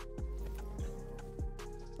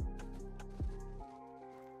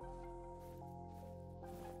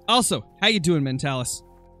 Also, how you doing, Mentalis?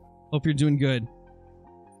 Hope you're doing good.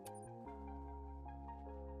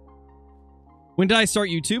 When did I start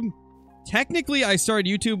YouTube? Technically, I started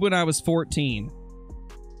YouTube when I was 14.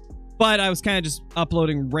 But I was kind of just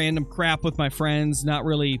uploading random crap with my friends, not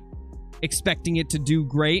really expecting it to do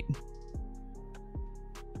great.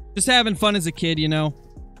 Just having fun as a kid, you know.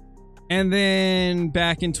 And then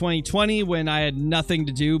back in 2020, when I had nothing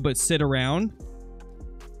to do but sit around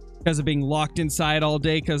because of being locked inside all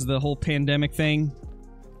day because of the whole pandemic thing,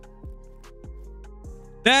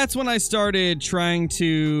 that's when I started trying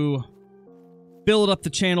to build up the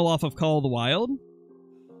channel off of Call of the Wild.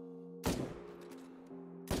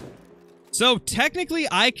 So technically,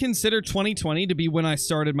 I consider 2020 to be when I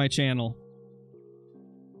started my channel.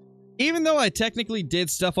 Even though I technically did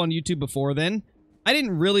stuff on YouTube before then, I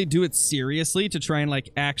didn't really do it seriously to try and like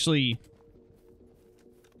actually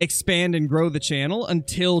expand and grow the channel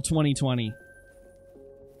until 2020.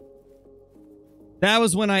 That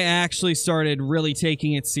was when I actually started really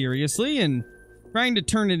taking it seriously and trying to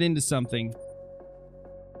turn it into something.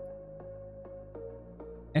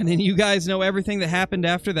 And then you guys know everything that happened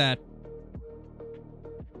after that.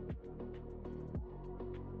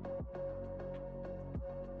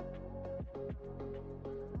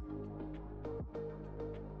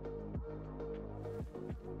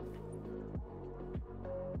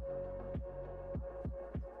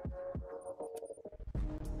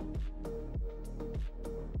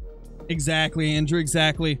 Exactly, Andrew,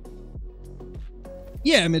 exactly.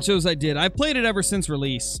 Yeah, Mitchos, I did. I played it ever since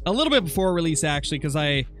release. A little bit before release, actually, because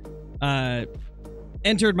I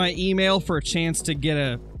entered my email for a chance to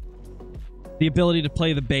get the ability to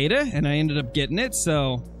play the beta, and I ended up getting it,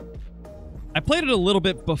 so I played it a little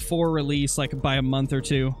bit before release, like by a month or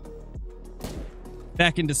two.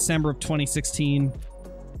 Back in December of 2016.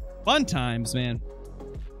 Fun times, man.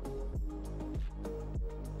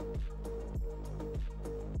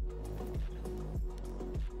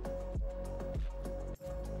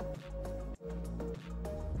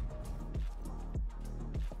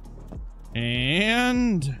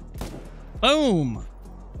 And boom.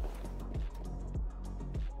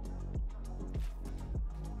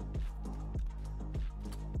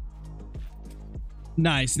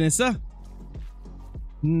 Nice, Nissa.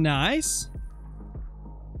 Nice.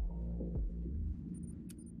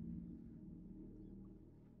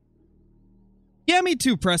 Yeah, me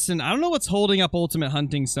too, Preston. I don't know what's holding up Ultimate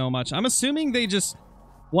Hunting so much. I'm assuming they just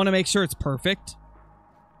want to make sure it's perfect.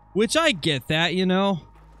 Which I get that, you know.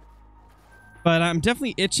 But I'm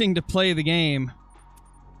definitely itching to play the game.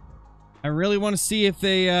 I really want to see if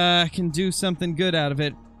they can do something good out of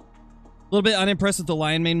it. A little bit unimpressed with the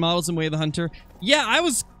Lion Mane models in Way of the Hunter. Yeah, I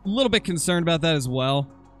was a little bit concerned about that as well.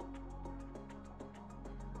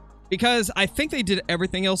 Because I think they did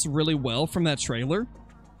everything else really well from that trailer.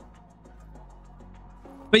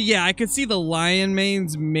 But yeah, I could see the Lion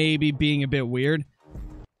Manes maybe being a bit weird.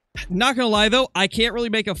 Not gonna lie though, I can't really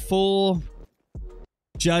make a full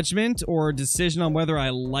judgment or decision on whether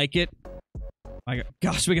I like it.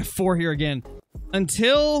 Gosh, we got 4 here again.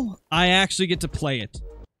 Until I actually get to play it.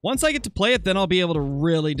 Once I get to play it, then I'll be able to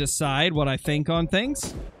really decide what I think on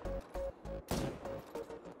things.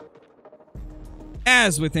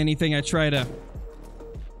 As with anything, I try to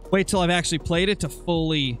wait till I've actually played it to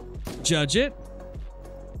fully judge it.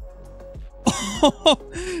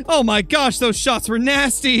 Oh my gosh, those shots were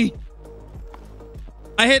nasty!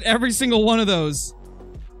 I hit every single one of those.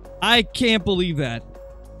 I can't believe that.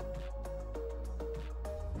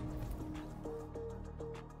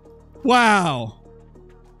 Wow.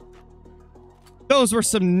 Those were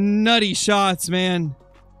some nutty shots, man.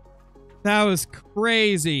 That was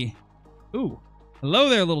crazy. Ooh. Hello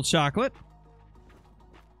there, little chocolate.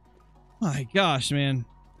 My gosh, man.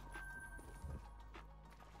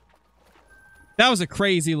 That was a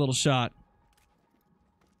crazy little shot.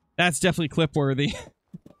 That's definitely clip-worthy.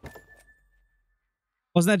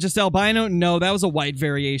 Wasn't that just albino? No, that was a white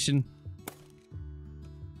variation.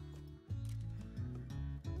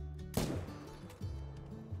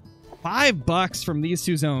 $5 from these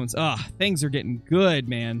two zones. Ugh, things are getting good,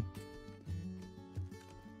 man.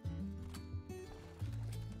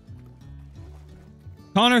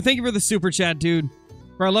 Connor, thank you for the super chat, dude.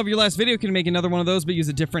 For I love your last video. Can you make another one of those but use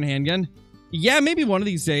a different handgun? Yeah, maybe one of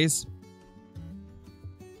these days.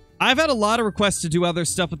 I've had a lot of requests to do other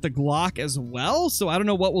stuff with the Glock as well, so I don't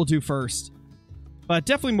know what we'll do first. But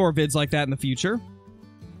definitely more vids like that in the future.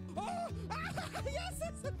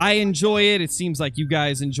 I enjoy it. It seems like you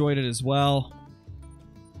guys enjoyed it as well.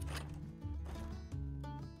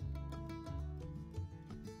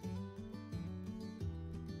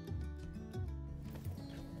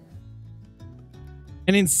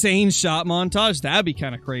 An insane shot montage? That'd be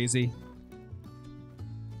kind of crazy.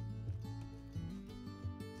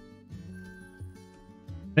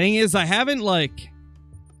 Thing is, I haven't, like...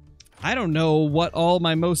 I don't know what all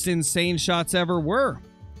my most insane shots ever were.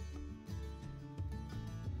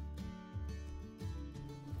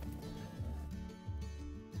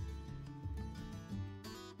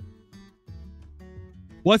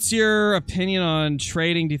 What's your opinion on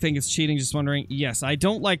trading? Do you think it's cheating? Just wondering. Yes, I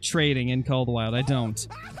don't like trading in Call of the Wild. I don't.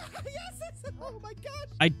 Oh my gosh.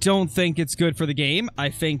 I don't think it's good for the game. I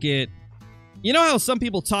think it... You know how some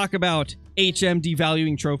people talk about HM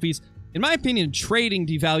devaluing trophies? In my opinion, trading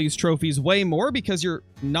devalues trophies way more because you're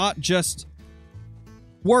not just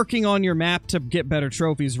working on your map to get better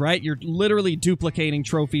trophies, right? You're literally duplicating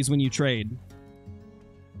trophies when you trade.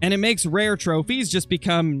 And it makes rare trophies just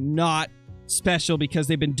become not special because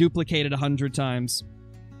they've been duplicated 100 times.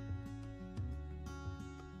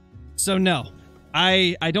 So no,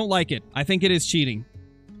 I don't like it. I think it is cheating.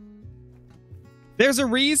 There's a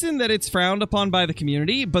reason that it's frowned upon by the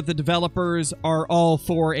community, but the developers are all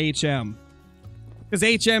for HM. Because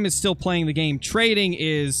HM is still playing the game. Trading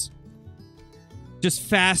is just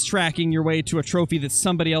fast-tracking your way to a trophy that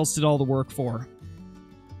somebody else did all the work for.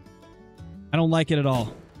 I don't like it at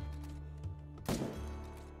all.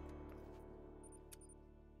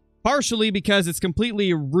 Partially because it's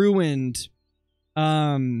completely ruined.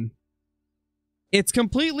 It's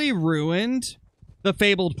completely ruined the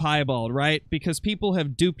fabled piebald, right? Because people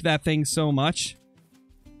have duped that thing so much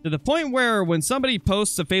to the point where when somebody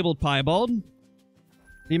posts a fabled piebald,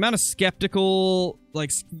 the amount of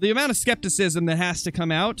skepticism that has to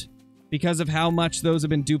come out because of how much those have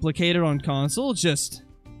been duplicated on console just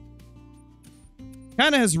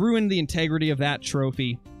kind of has ruined the integrity of that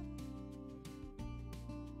trophy.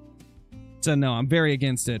 So no, I'm very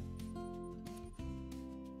against it.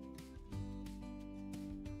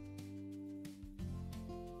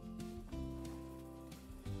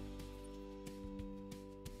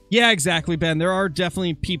 Yeah, exactly, Ben. There are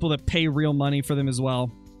definitely people that pay real money for them as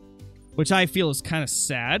well, which I feel is kind of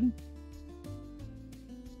sad.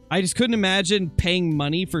 I just couldn't imagine paying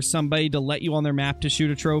money for somebody to let you on their map to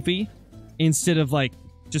shoot a trophy instead of, like,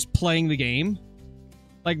 just playing the game.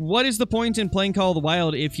 Like, what is the point in playing Call of the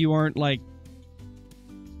Wild if you aren't, like,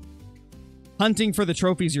 hunting for the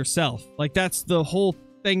trophies yourself? Like, that's the whole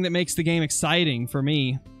thing that makes the game exciting for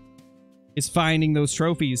me, is finding those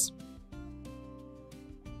trophies.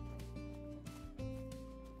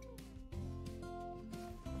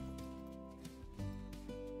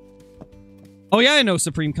 Oh yeah, I know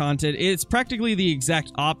Supreme content. It's practically the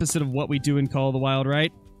exact opposite of what we do in Call of the Wild,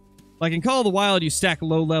 right? Like in Call of the Wild, you stack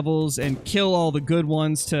low levels and kill all the good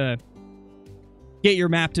ones to get your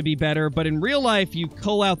map to be better, but in real life, you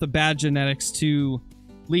cull out the bad genetics to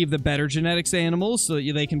leave the better genetics animals so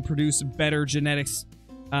that they can produce better genetics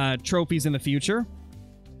trophies in the future.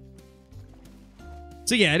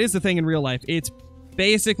 So yeah, it is the thing in real life. It's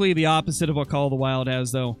basically the opposite of what Call of the Wild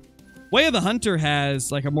has, though. Way of the Hunter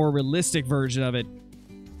has, like, a more realistic version of it,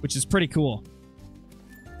 which is pretty cool.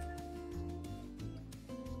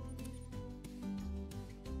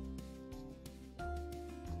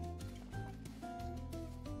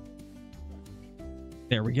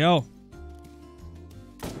 There we go.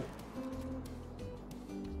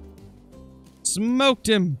 Smoked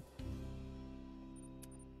him.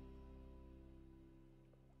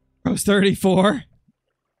 Bro's 34.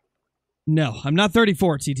 No, I'm not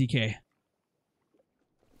 34, TTK.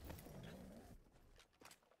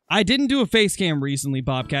 I didn't do a face cam recently,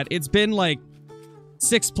 Bobcat. It's been like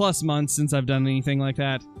 6+ months since I've done anything like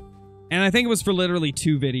that. And I think it was for literally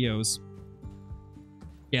 2 videos.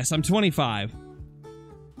 Yes, I'm 25.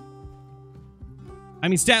 I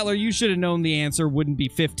mean, Statler, you should have known the answer wouldn't be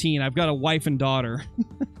 15. I've got a wife and daughter.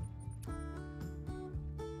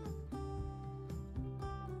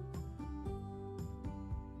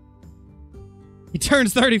 He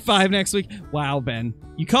turns 35 next week. Wow, Ben.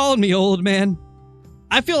 You calling me old, man?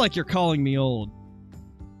 I feel like you're calling me old.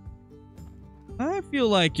 I feel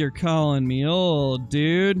like you're calling me old,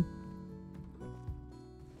 dude.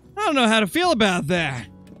 I don't know how to feel about that.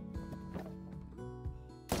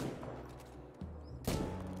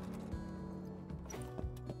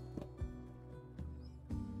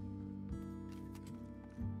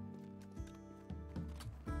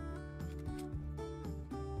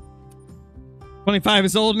 $25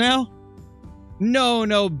 is old now?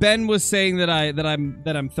 No, Ben was saying that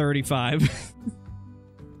I'm 35.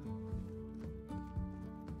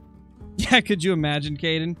 Yeah, could you imagine,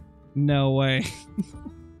 Caden? No way.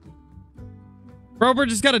 Brober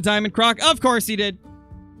just got a diamond croc. Of course he did.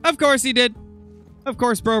 Of course he did. Of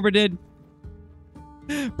course Brober did.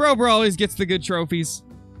 Brober always gets the good trophies.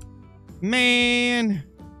 Man.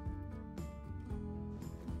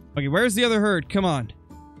 Okay, where's the other herd? Come on.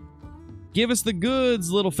 Give us the goods,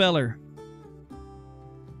 little feller.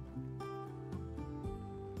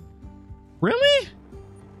 Really?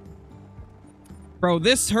 Bro,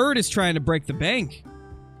 this herd is trying to break the bank.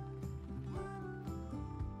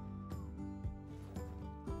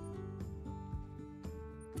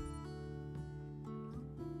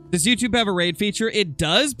 Does YouTube have a raid feature? It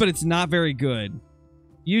does, but it's not very good.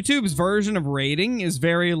 YouTube's version of raiding is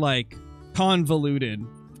very, like, convoluted.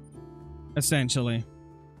 Essentially.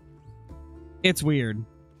 It's weird.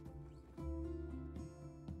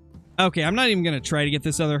 Okay, I'm not even going to try to get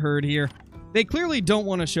this other herd here. They clearly don't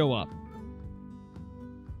want to show up.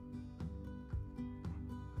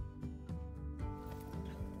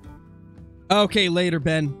 Okay, later,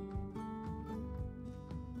 Ben.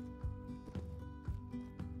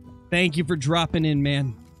 Thank you for dropping in,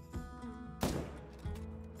 man.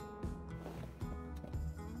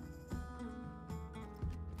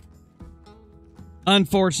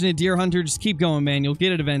 Unfortunate, Deer Hunter. Just keep going, man. You'll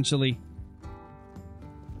get it eventually.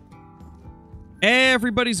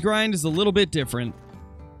 Everybody's grind is a little bit different.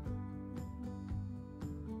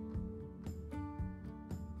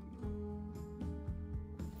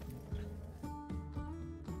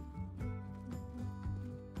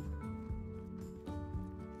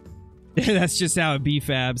 That's just how it be,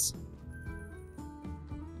 Fabs.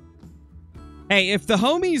 Hey, if the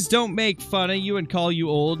homies don't make fun of you and call you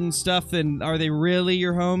old and stuff, then are they really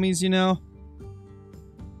your homies, you know?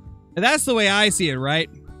 And that's the way I see it, right?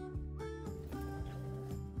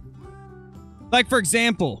 Like, for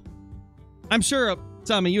example, I'm sure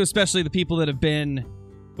some of you, especially the people that have been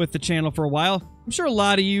with the channel for a while, I'm sure a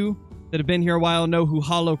lot of you that have been here a while know who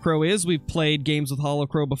Hollow Crow is. We've played games with Hollow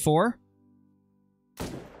Crow before.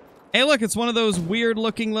 Hey, look, it's one of those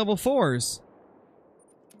weird-looking level 4s.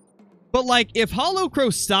 But, like, if Hollow Crow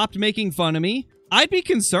stopped making fun of me, I'd be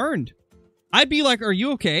concerned. I'd be like, are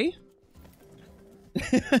you okay?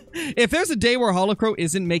 If there's a day where Hollow Crow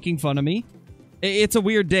isn't making fun of me, it's a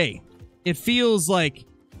weird day. It feels like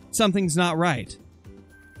something's not right.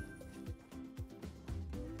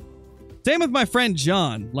 Same with my friend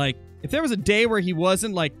John. Like, if there was a day where he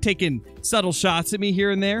wasn't, like, taking subtle shots at me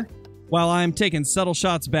here and there, while I'm taking subtle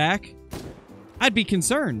shots back, I'd be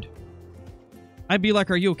concerned. I'd be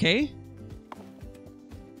like, are you okay?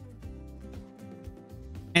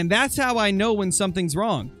 And that's how I know when something's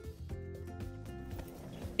wrong.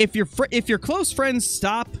 If your close friends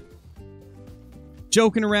stop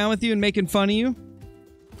joking around with you and making fun of you,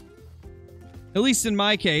 at least in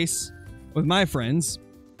my case, with my friends,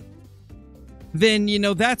 then, you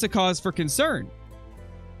know, that's a cause for concern.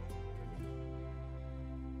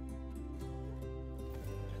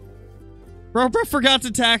 Robra forgot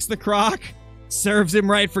to tax the croc. Serves him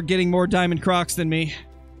right for getting more diamond crocs than me.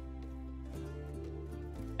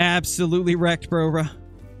 Absolutely wrecked, Brobra.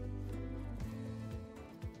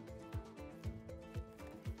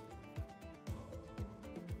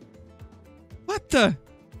 What the?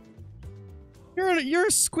 You're a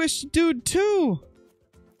squishy dude too.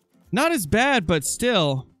 Not as bad, but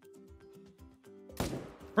still.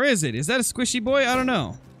 Or is it? Is that a squishy boy? I don't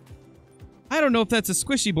know. I don't know if that's a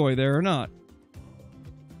squishy boy there or not.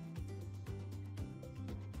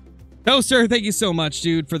 Toaster, thank you so much,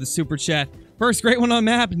 dude, for the super chat. First great one on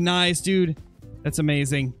map. Nice, dude. That's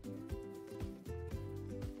amazing.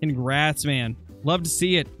 Congrats, man. Love to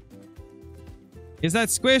see it. Is that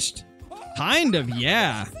squished? Kind of,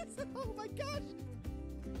 yeah. Oh my gosh.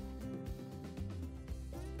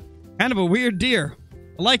 Kind of a weird deer.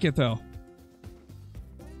 I like it, though.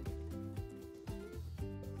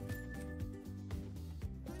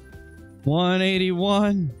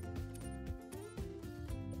 $181.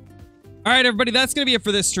 All right, everybody, that's going to be it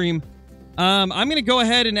for this stream. I'm going to go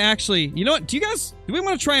ahead and actually... You know what? Do we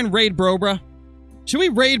want to try and raid Brobra? Should we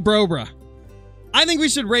raid Brobra? I think we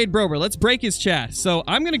should raid Brobra. Let's break his chat. So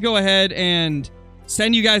I'm going to go ahead and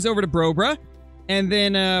send you guys over to Brobra. And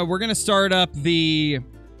then we're going to start up the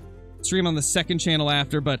stream on the second channel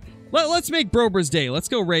after. But let's make Brobra's day. Let's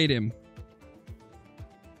go raid him.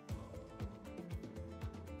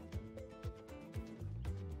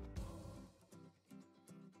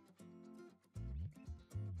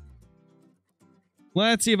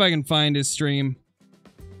 Let's see if I can find his stream.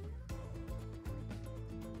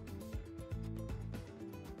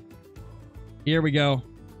 Here we go.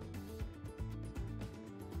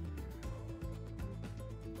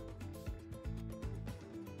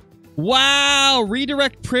 Wow!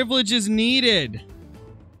 Redirect privilege is needed.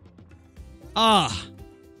 Ah.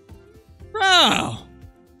 Bro!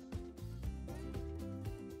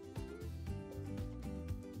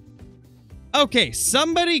 Okay,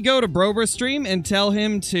 somebody go to Brobra's stream and tell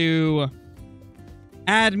him to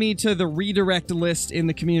add me to the redirect list in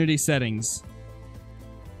the community settings.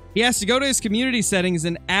 He has to go to his community settings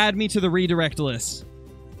and add me to the redirect list.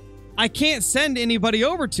 I can't send anybody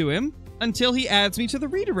over to him until he adds me to the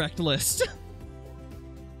redirect list.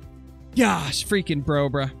 Gosh, freaking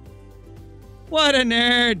Brobra. What a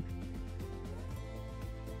nerd.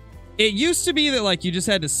 It used to be that, like, you just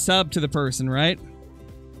had to sub to the person, right?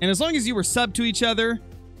 And as long as you were sub to each other,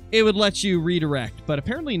 it would let you redirect. But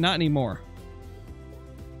apparently not anymore.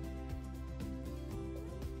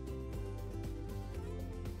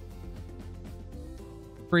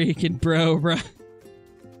 Freaking Brobra.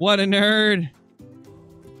 What a nerd.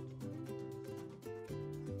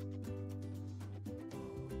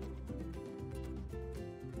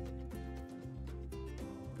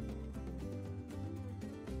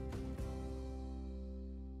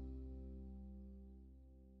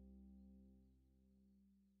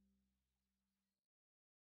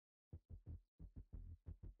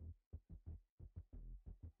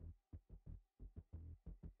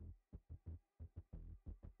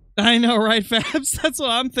 I know, right, Fabs? That's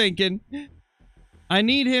what I'm thinking. I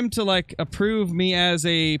need him to, like, approve me as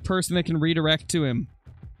a person that can redirect to him.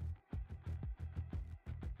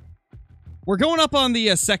 We're going up on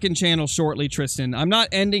the second channel shortly, Tristan. I'm not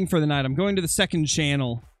ending for the night. I'm going to the second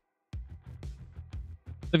channel.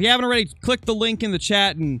 If you haven't already, click the link in the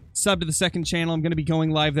chat and sub to the second channel. I'm going to be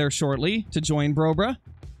going live there shortly to join Brobra.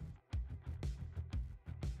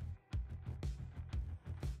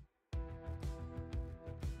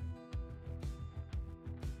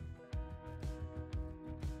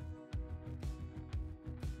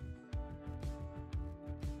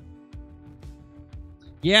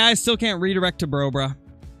 Yeah, I still can't redirect to Brobra.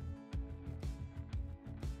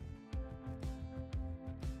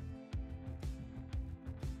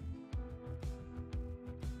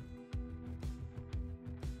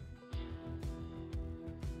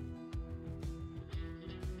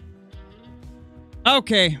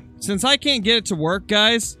 Okay, since I can't get it to work,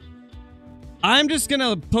 guys, I'm just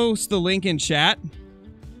gonna post the link in chat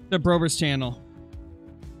to Brobra's channel.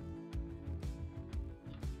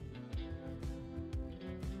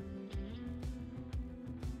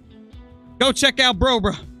 Go check out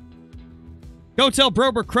Brobra. Go tell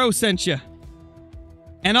Brobra Crow sent you.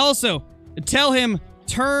 And also, tell him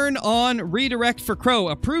turn on redirect for Crow.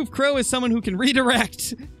 Approve Crow as someone who can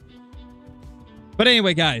redirect. But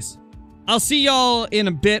anyway, guys, I'll see y'all in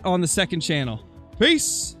a bit on the second channel.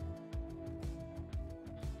 Peace.